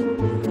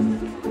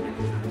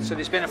 So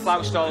there's been a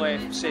flower stall here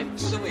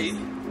since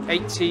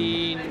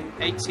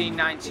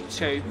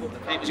 1892.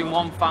 It was in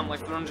one family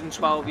for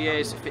 112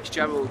 years, the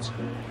Fitzgeralds.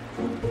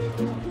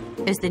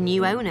 As the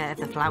new owner of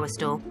the flower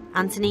stall,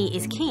 Anthony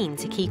is keen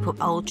to keep up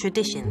old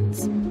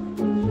traditions.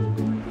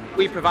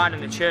 We provide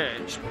in the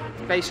church,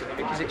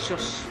 basically, because it's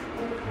just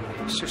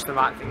the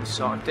right thing to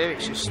sort of do.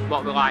 It's just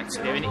what we like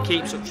to do, and it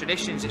keeps up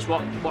traditions. It's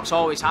what's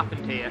always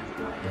happened here.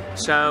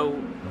 So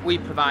we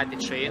provide the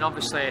tree, and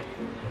obviously,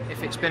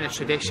 if it's been a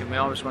tradition, we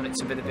always want it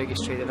to be the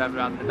biggest tree they've ever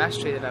had and the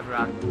best tree they've ever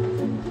had.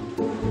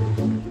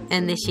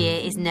 And this year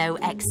is no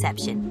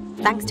exception.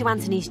 Thanks to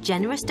Anthony's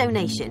generous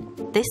donation,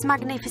 this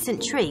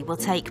magnificent tree will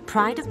take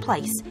pride of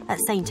place at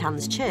St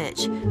Anne's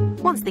Church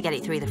once they get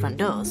it through the front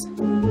doors.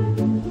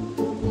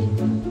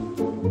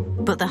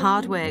 But the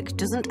hard work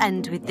doesn't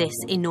end with this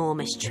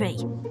enormous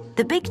tree.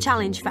 The big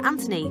challenge for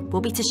Anthony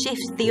will be to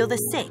shift the other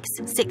 6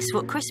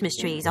 6-foot Christmas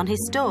trees on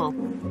his stall.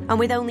 And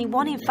with only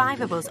 1 in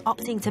 5 of us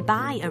opting to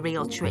buy a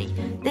real tree,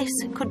 this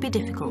could be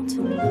difficult.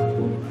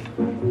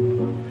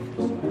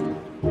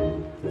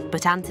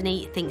 But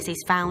Anthony thinks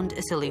he's found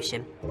a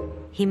solution.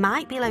 He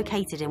might be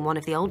located in one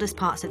of the oldest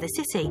parts of the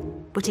city,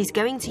 but he's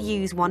going to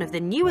use one of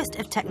the newest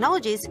of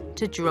technologies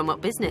to drum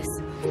up business.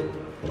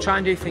 Try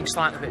and do things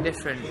slightly a bit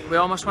different. We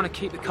almost want to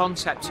keep the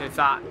concept of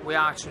that we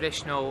are a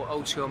traditional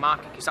old school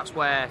market, because that's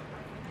where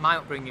my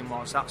upbringing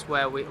was, that's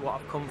where what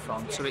I've come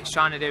from. So it's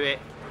trying to do it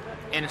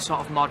in a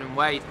sort of modern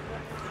way. So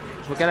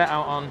we'll get it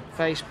out on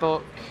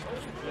Facebook,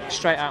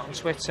 straight out on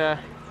Twitter,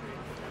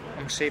 and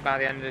we'll see by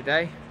the end of the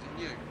day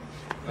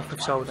if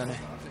we've sold any.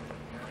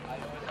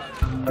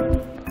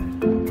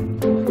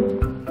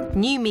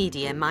 New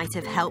media might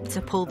have helped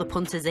to pull the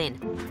punters in,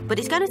 but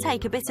it's going to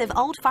take a bit of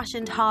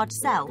old-fashioned hard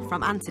sell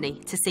from Anthony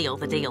to seal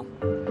the deal.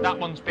 That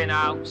one's been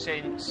out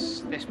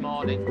since this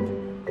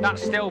morning.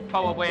 That's still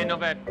probably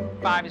another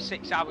 5 or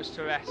 6 hours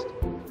to rest.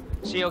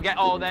 So you'll get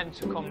all them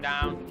to come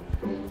down.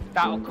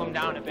 That'll come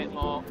down a bit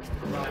more.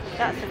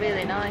 That's a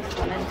really nice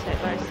one, isn't it?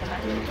 Very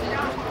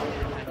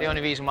symmetrical. The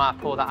only reason why I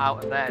pull that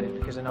out of there is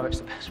because I know it's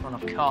the best one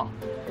I've got.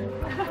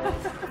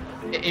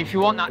 If you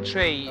want that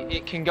tree,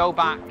 it can go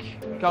back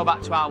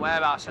to our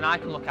warehouse and I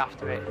can look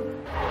after it.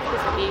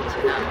 It's a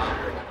beauty now.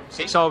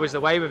 It's always the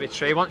way with a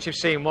tree. Once you've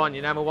seen one,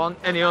 you never want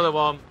any other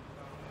one.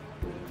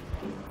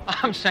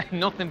 I'm saying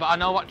nothing, but I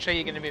know what tree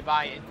you're going to be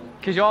buying,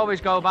 because you always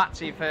go back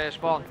to your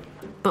first one.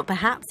 But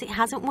perhaps it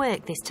hasn't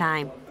worked this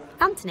time.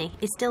 Anthony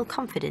is still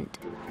confident.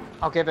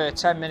 I'll give her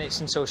 10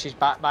 minutes until she's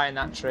back buying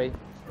that tree.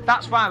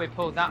 That's why we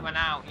pulled that one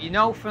out. You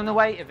know from the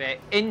weight of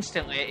it,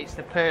 instantly it's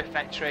the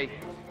perfect tree.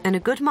 And a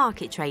good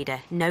market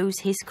trader knows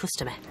his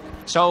customer.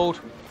 Sold.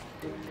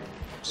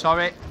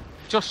 Sorry.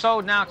 Just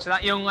sold now to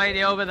that young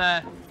lady over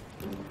there.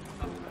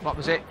 What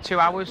was it? 2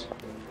 hours?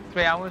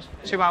 3 hours?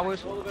 2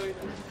 hours?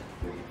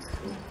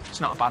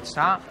 It's not a bad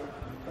start.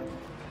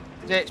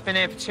 It's been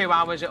here for 2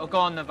 hours, it'll go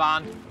on the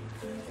van,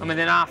 and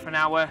within half an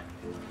hour,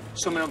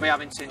 someone will be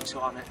having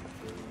tinsel on it.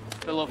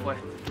 They're lovely.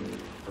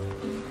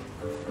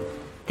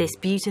 This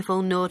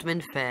beautiful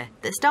Nordmann fir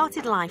that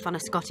started life on a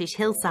Scottish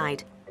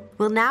hillside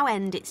will now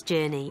end its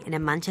journey in a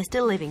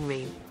Manchester living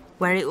room,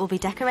 where it will be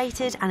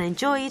decorated and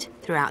enjoyed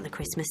throughout the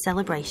Christmas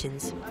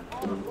celebrations.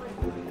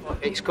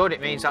 It's good,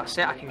 it means that's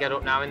it. I can get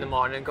up now in the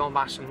morning and go and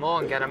buy some more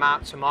and get them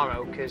out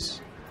tomorrow,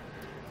 because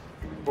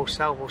we'll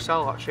sell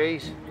a lot of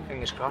trees,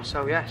 fingers crossed,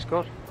 so yeah, it's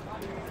good.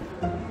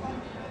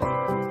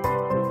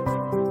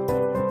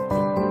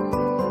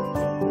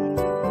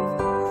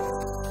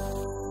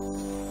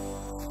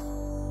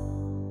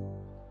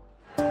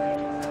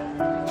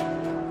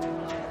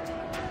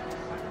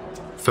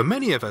 For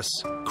many of us,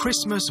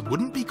 Christmas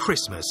wouldn't be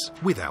Christmas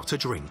without a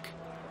drink.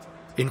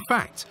 In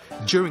fact,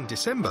 during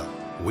December,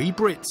 we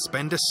Brits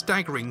spend a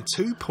staggering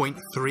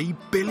 £2.3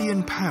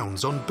 billion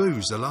on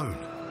booze alone.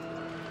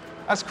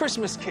 As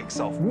Christmas kicks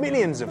off,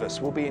 millions of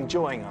us will be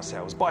enjoying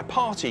ourselves by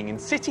partying in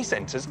city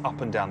centres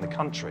up and down the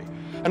country.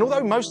 And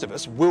although most of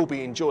us will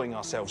be enjoying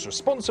ourselves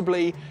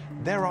responsibly,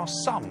 there are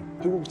some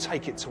who will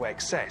take it to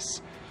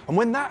excess. And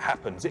when that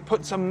happens, it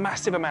puts a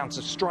massive amount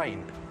of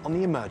strain on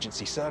the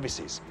emergency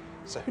services.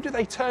 So who do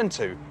they turn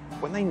to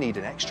when they need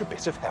an extra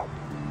bit of help?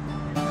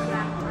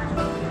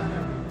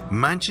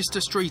 Manchester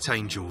Street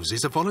Angels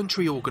is a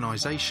voluntary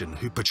organisation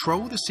who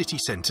patrol the city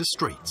centre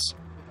streets.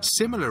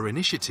 Similar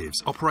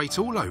initiatives operate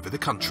all over the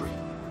country.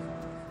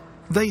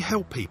 They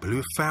help people who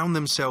have found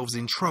themselves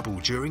in trouble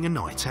during a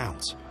night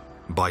out.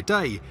 By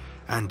day,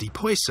 Andy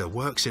Poyser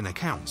works in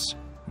accounts.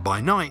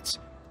 By night,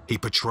 he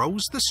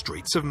patrols the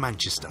streets of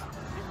Manchester.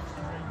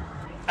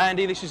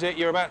 Andy, this is it.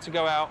 You're about to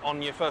go out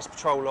on your first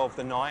patrol of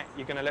the night.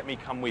 You're going to let me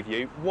come with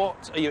you.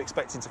 What are you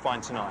expecting to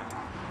find tonight?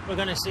 We're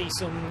going to see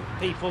some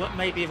people that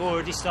maybe have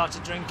already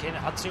started drinking,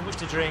 had too much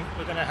to drink.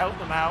 We're going to help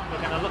them out.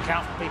 We're going to look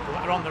out for people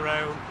that are on their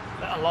own,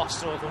 that are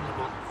lost or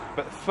vulnerable.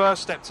 But the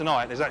first step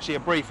tonight, there's actually a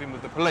briefing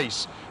with the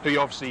police, who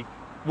you're obviously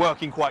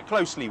working quite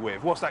closely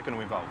with. What's that going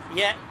to involve?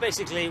 Yeah,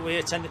 basically we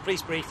attend the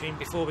police briefing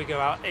before we go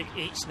out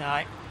each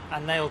night,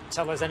 and they'll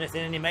tell us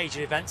anything, any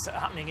major events that are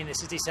happening in the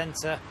city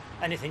centre,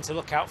 anything to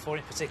look out for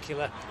in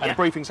particular. And the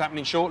briefing's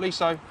happening shortly,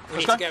 so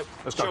let's go.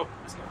 Let's go. Sure.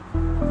 Let's go.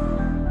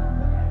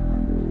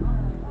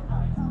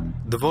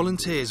 The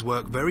volunteers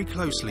work very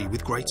closely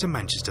with Greater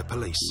Manchester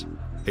Police.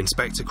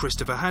 Inspector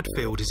Christopher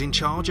Hadfield is in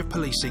charge of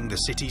policing the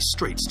city's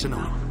streets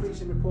tonight.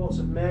 Recent reports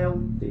of male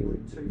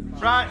dealing too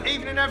fast. Right,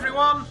 evening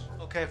everyone.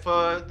 Okay,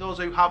 for those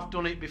who have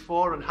done it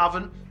before and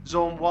haven't,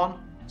 Zone 1,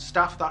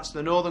 staff, that's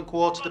the northern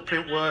quarter, the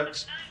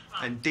Printworks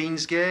and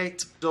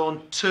Deansgate.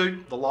 Zone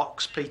 2, the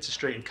Locks, Peter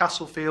Street and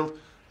Castlefield.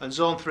 And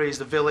Zone 3 is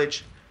the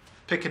Village,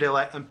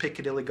 Piccadilly and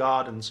Piccadilly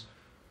Gardens.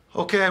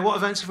 Okay, what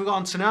events have we got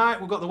on tonight?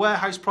 We've got the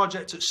Warehouse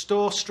Project at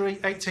Store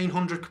Street,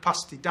 1,800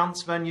 capacity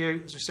dance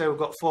venue. As we say, we've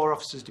got 4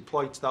 officers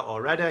deployed to that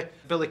already.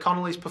 Billy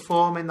Connolly's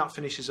performing, that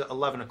finishes at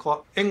 11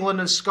 o'clock.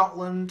 England and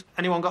Scotland,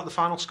 anyone got the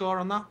final score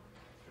on that?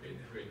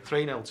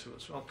 3-0 to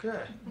us,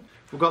 okay.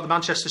 We've got the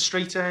Manchester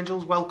Street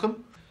Angels,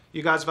 welcome.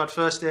 You guys have had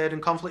first aid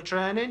and conflict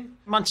training.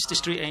 Manchester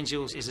Street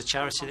Angels is a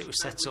charity that was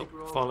set up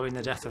following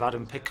the death of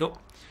Adam Pickup,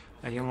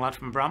 a young lad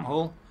from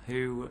Bramhall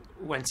who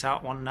went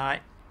out one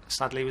night,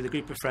 sadly with a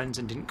group of friends,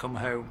 and didn't come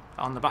home.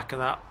 On the back of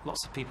that,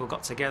 lots of people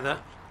got together,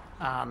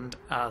 and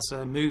as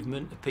a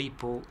movement of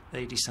people,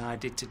 they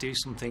decided to do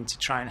something to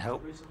try and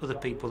help other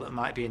people that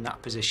might be in that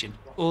position.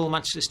 All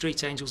Manchester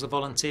Street Angels are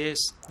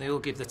volunteers. They all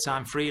give their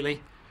time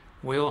freely.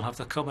 We all have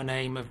the common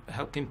aim of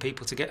helping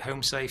people to get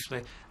home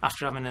safely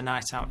after having a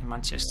night out in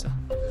Manchester.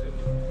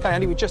 Okay,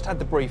 Andy, we just had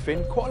the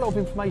briefing. Quite a lot of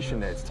information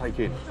there to take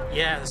in.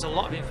 Yeah, there's a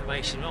lot of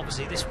information.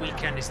 Obviously, this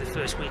weekend is the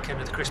first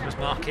weekend of the Christmas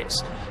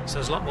markets, so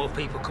there's a lot more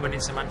people coming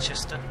into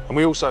Manchester. And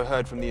we also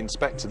heard from the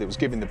inspector that was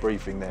giving the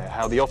briefing there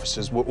how the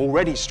officers were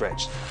already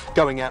stretched,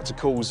 going out to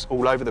calls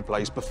all over the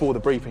place before the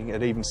briefing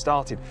had even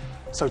started.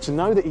 So to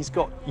know that he's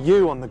got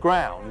you on the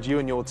ground, you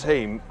and your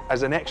team,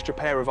 as an extra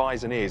pair of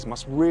eyes and ears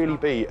must really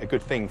be a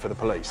good thing for the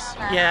police.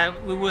 Yeah,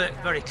 we work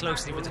very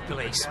closely with the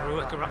police. We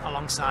work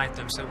alongside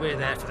them, so we're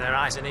there for their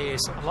eyes and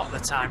ears a lot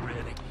of the time,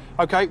 really.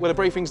 OK, well, the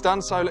briefing's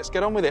done, so let's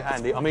get on with it,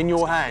 Andy. I'm in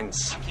your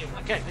hands. Thank you.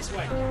 OK, this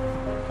way.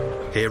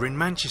 Here in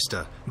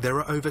Manchester, there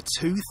are over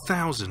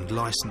 2,000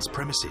 licensed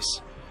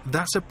premises.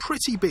 That's a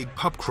pretty big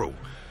pub crawl.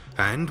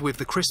 And with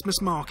the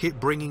Christmas market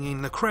bringing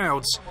in the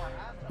crowds,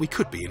 we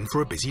could be in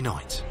for a busy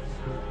night.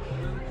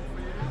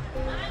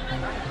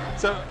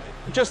 So,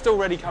 just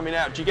already coming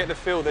out, do you get the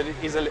feel that it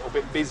is a little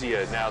bit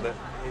busier now that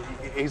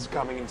it is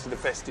coming into the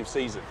festive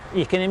season?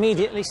 You can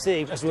immediately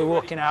see, as we're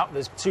walking out,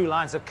 there's 2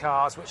 lines of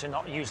cars which are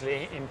not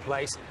usually in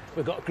place.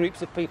 We've got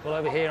groups of people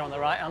over here on the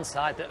right-hand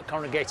side that are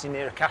congregating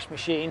near a cash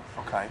machine.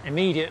 OK.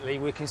 Immediately,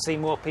 we can see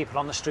more people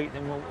on the street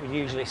than what we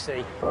usually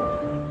see.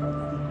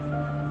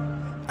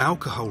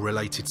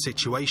 Alcohol-related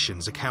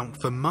situations account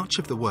for much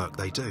of the work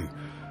they do.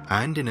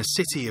 And in a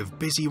city of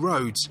busy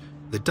roads,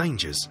 the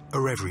dangers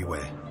are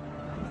everywhere.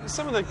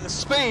 Some of the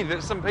speed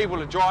that some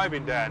people are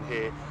driving down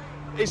here,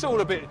 it's all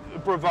a bit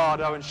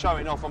bravado and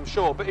showing off, I'm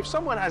sure, but if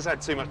someone has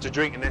had too much to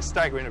drink and they're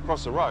staggering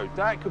across the road,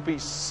 that could be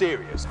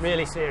serious.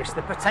 Really serious.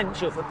 The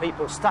potential for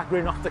people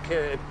staggering off the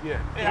curb.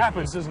 Yeah, it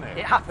happens, doesn't it?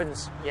 It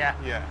happens, yeah.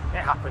 Yeah.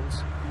 It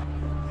happens.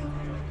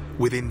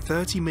 Within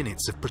 30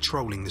 minutes of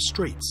patrolling the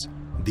streets,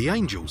 the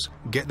Angels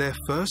get their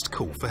first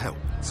call for help.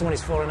 Someone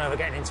is fallen over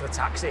getting into a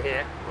taxi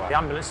here. Right. The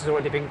ambulance has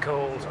already been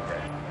called.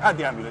 Had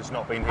the ambulance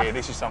not been here,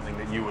 this is something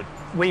that you would...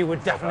 We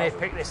would definitely have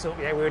picked this up,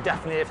 yeah. We would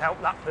definitely have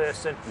helped that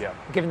person,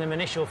 given them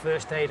initial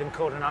first aid and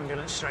called an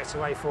ambulance straight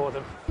away for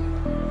them.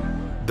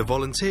 The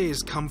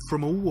volunteers come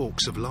from all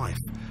walks of life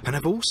and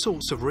have all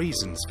sorts of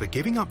reasons for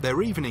giving up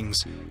their evenings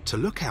to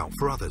look out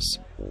for others.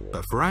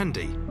 But for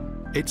Andy,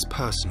 it's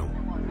personal.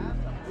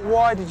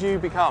 Why did you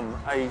become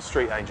a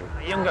street angel?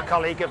 A younger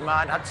colleague of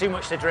mine had too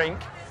much to drink.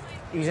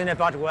 He was in a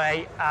bad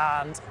way,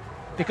 and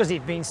because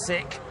he'd been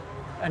sick,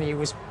 and there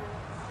was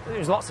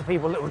lots of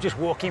people that were just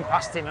walking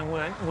past him and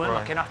weren't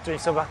looking after him.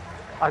 So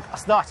I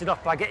started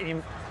off by getting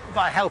him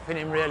by helping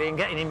him really and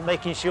getting him,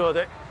 making sure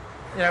that,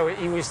 you know,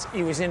 he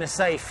was in a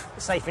safe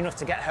enough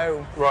to get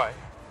home. Right.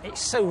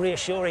 It's so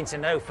reassuring to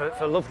know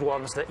for loved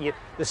ones that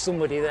there's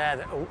somebody there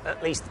that will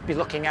at least be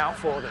looking out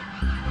for them.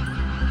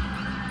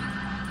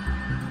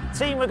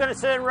 Team, we're going to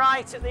turn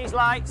right at these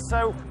lights,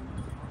 so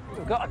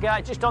we've got a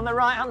guy just on the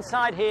right-hand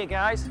side here,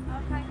 guys.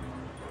 Okay.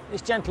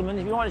 This gentleman,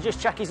 if you want to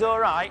just check he's all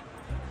right.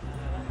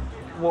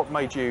 What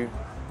made you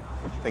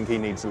think he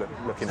needs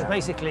looking at? So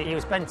basically, he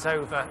was bent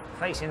over,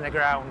 facing the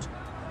ground.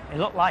 It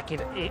looked like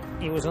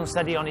he was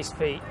unsteady on his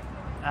feet.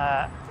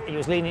 He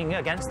was leaning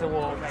against the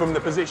wall. From the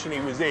position he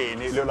was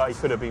in, it looked like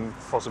he could have been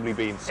possibly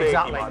being sick.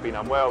 Exactly. He might have been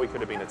unwell. He could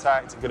have been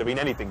attacked. It could have been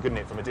anything, couldn't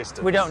it, from a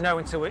distance? We don't know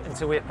until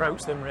we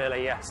approach them,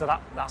 really. Yeah. So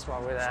that's why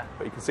we're there.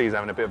 But you can see he's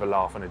having a bit of a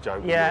laugh and a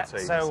joke. Yeah. With your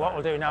team, so what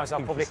we'll do now is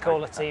I'll probably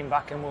call the team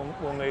back and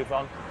we'll move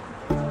on.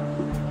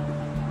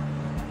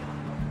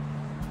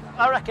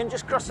 I reckon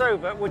just cross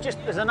over.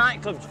 There's a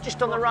nightclub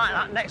just on the right.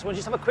 That next one.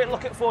 Just have a quick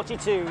look at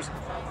 42s.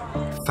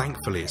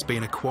 Thankfully, it's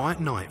been a quiet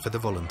night for the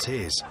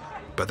volunteers,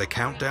 but the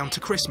countdown to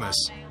Christmas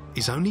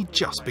is only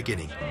just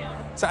beginning.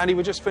 So Andy,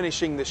 we're just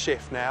finishing the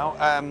shift now.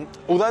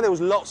 Although there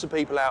was lots of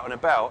people out and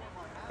about,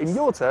 in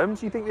your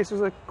terms, do you think this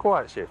was a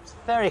quiet shift?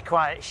 Very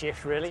quiet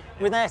shift, really.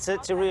 We're there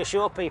to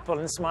reassure people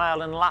and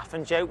smile and laugh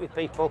and joke with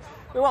people.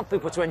 We want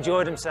people to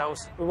enjoy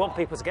themselves. We want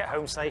people to get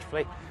home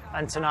safely.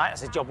 And tonight,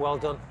 it's a job well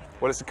done.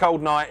 Well, it's a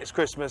cold night, it's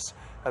Christmas.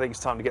 I think it's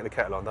time to get the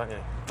kettle on, don't you?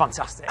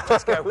 Fantastic.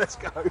 Let's go. Let's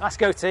go. Let's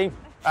go, team.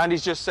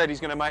 Andy's just said he's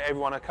going to make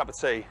everyone a cup of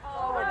tea.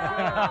 Oh,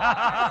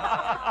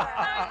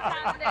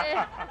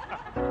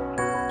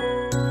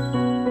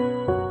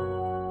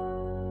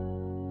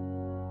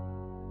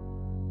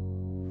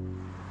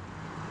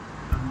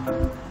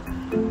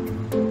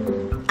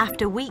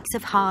 After weeks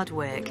of hard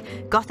work,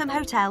 Gotham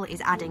Hotel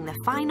is adding the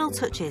final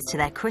touches to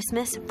their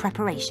Christmas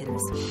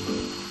preparations.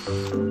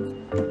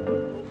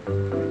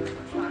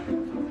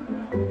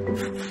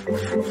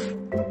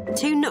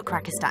 Two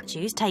Nutcracker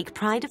statues take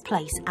pride of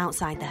place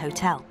outside the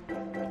hotel.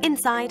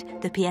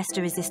 Inside, the pièce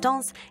de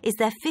résistance is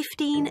their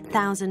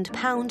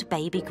 £15,000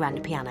 baby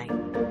grand piano.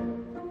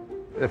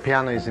 The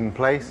piano is in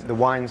place, the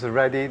wines are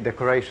ready,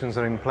 decorations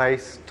are in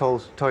place,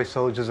 toy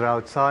soldiers are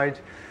outside.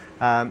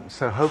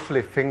 So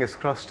hopefully, fingers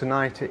crossed,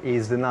 tonight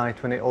is the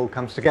night when it all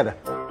comes together.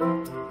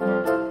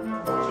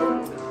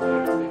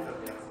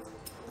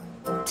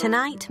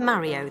 Tonight,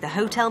 Mario, the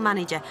hotel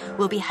manager,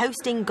 will be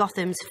hosting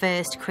Gotham's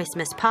first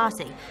Christmas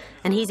party,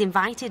 and he's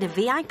invited a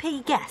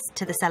VIP guest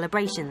to the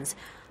celebrations,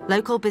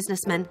 local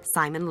businessman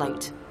Simon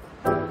Lote.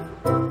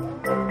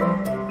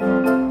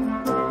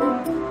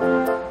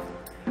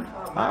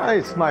 Hi,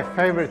 it's my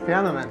favourite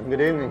piano man.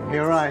 Good evening.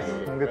 You're right.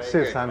 Good to see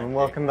you, Simon.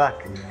 Welcome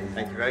back.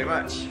 Thank you very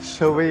much.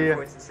 Shall we?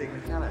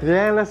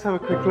 Yeah, let's have a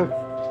quick look.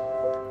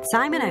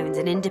 Simon owns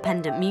an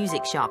independent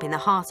music shop in the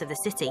heart of the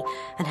city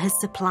and has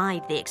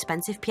supplied the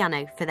expensive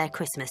piano for their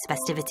Christmas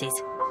festivities.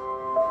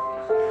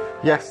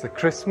 Yes, the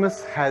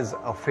Christmas has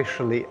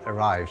officially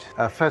arrived.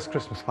 Our first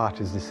Christmas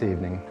party is this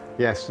evening.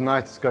 Yes,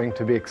 tonight is going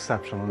to be an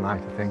exceptional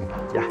night, I think.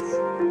 Yes.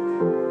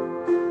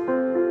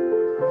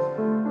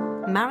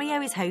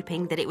 Mario is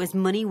hoping that it was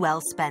money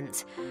well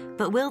spent,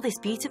 but will this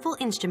beautiful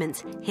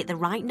instrument hit the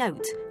right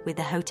note with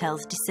the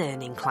hotel's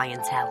discerning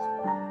clientele?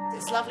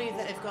 It's lovely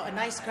that they've got a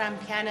nice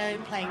grand piano,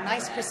 playing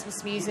nice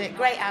Christmas music,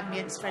 great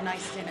ambience for a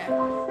nice dinner.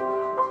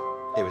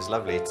 It was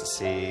lovely to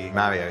see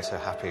Mario so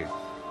happy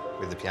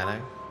with the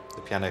piano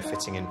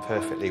fitting in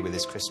perfectly with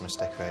his Christmas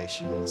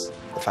decorations.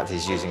 The fact that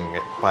he's using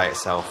it by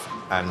itself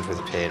and with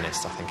a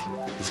pianist, I think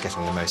he's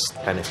getting the most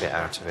benefit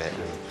out of it.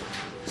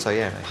 And so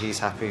yeah, he's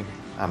happy,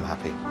 I'm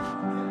happy.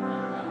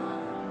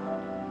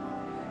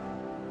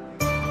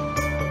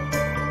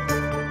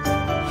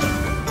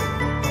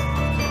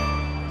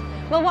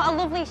 Well, what a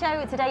lovely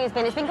show today has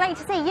been. It's been great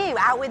to see you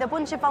out with a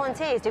bunch of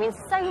volunteers doing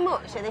so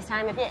much at this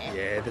time of year.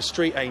 Yeah, the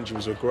Street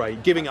Angels are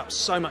great, giving up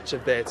so much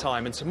of their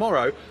time. And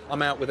tomorrow,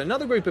 I'm out with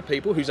another group of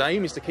people whose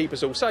aim is to keep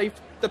us all safe,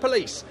 the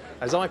police,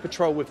 as I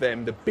patrol with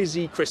them the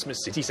busy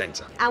Christmas city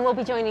centre. And we'll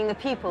be joining the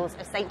pupils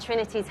of St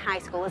Trinity's High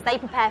School as they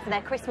prepare for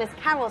their Christmas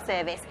carol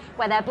service,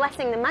 where they're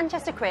blessing the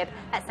Manchester crib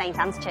at St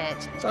Anne's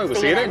Church. So we'll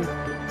see you then.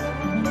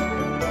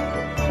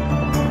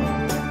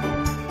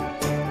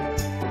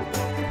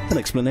 An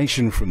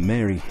explanation from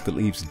Mary that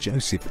leaves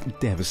Joseph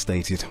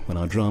devastated when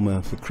our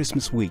drama for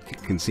Christmas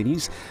week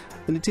continues.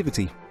 The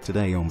Nativity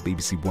today on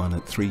BBC One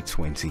at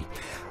 3:20.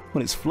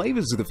 Well, it's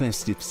flavours of the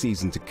festive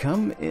season to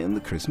come in the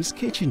Christmas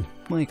kitchen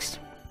next.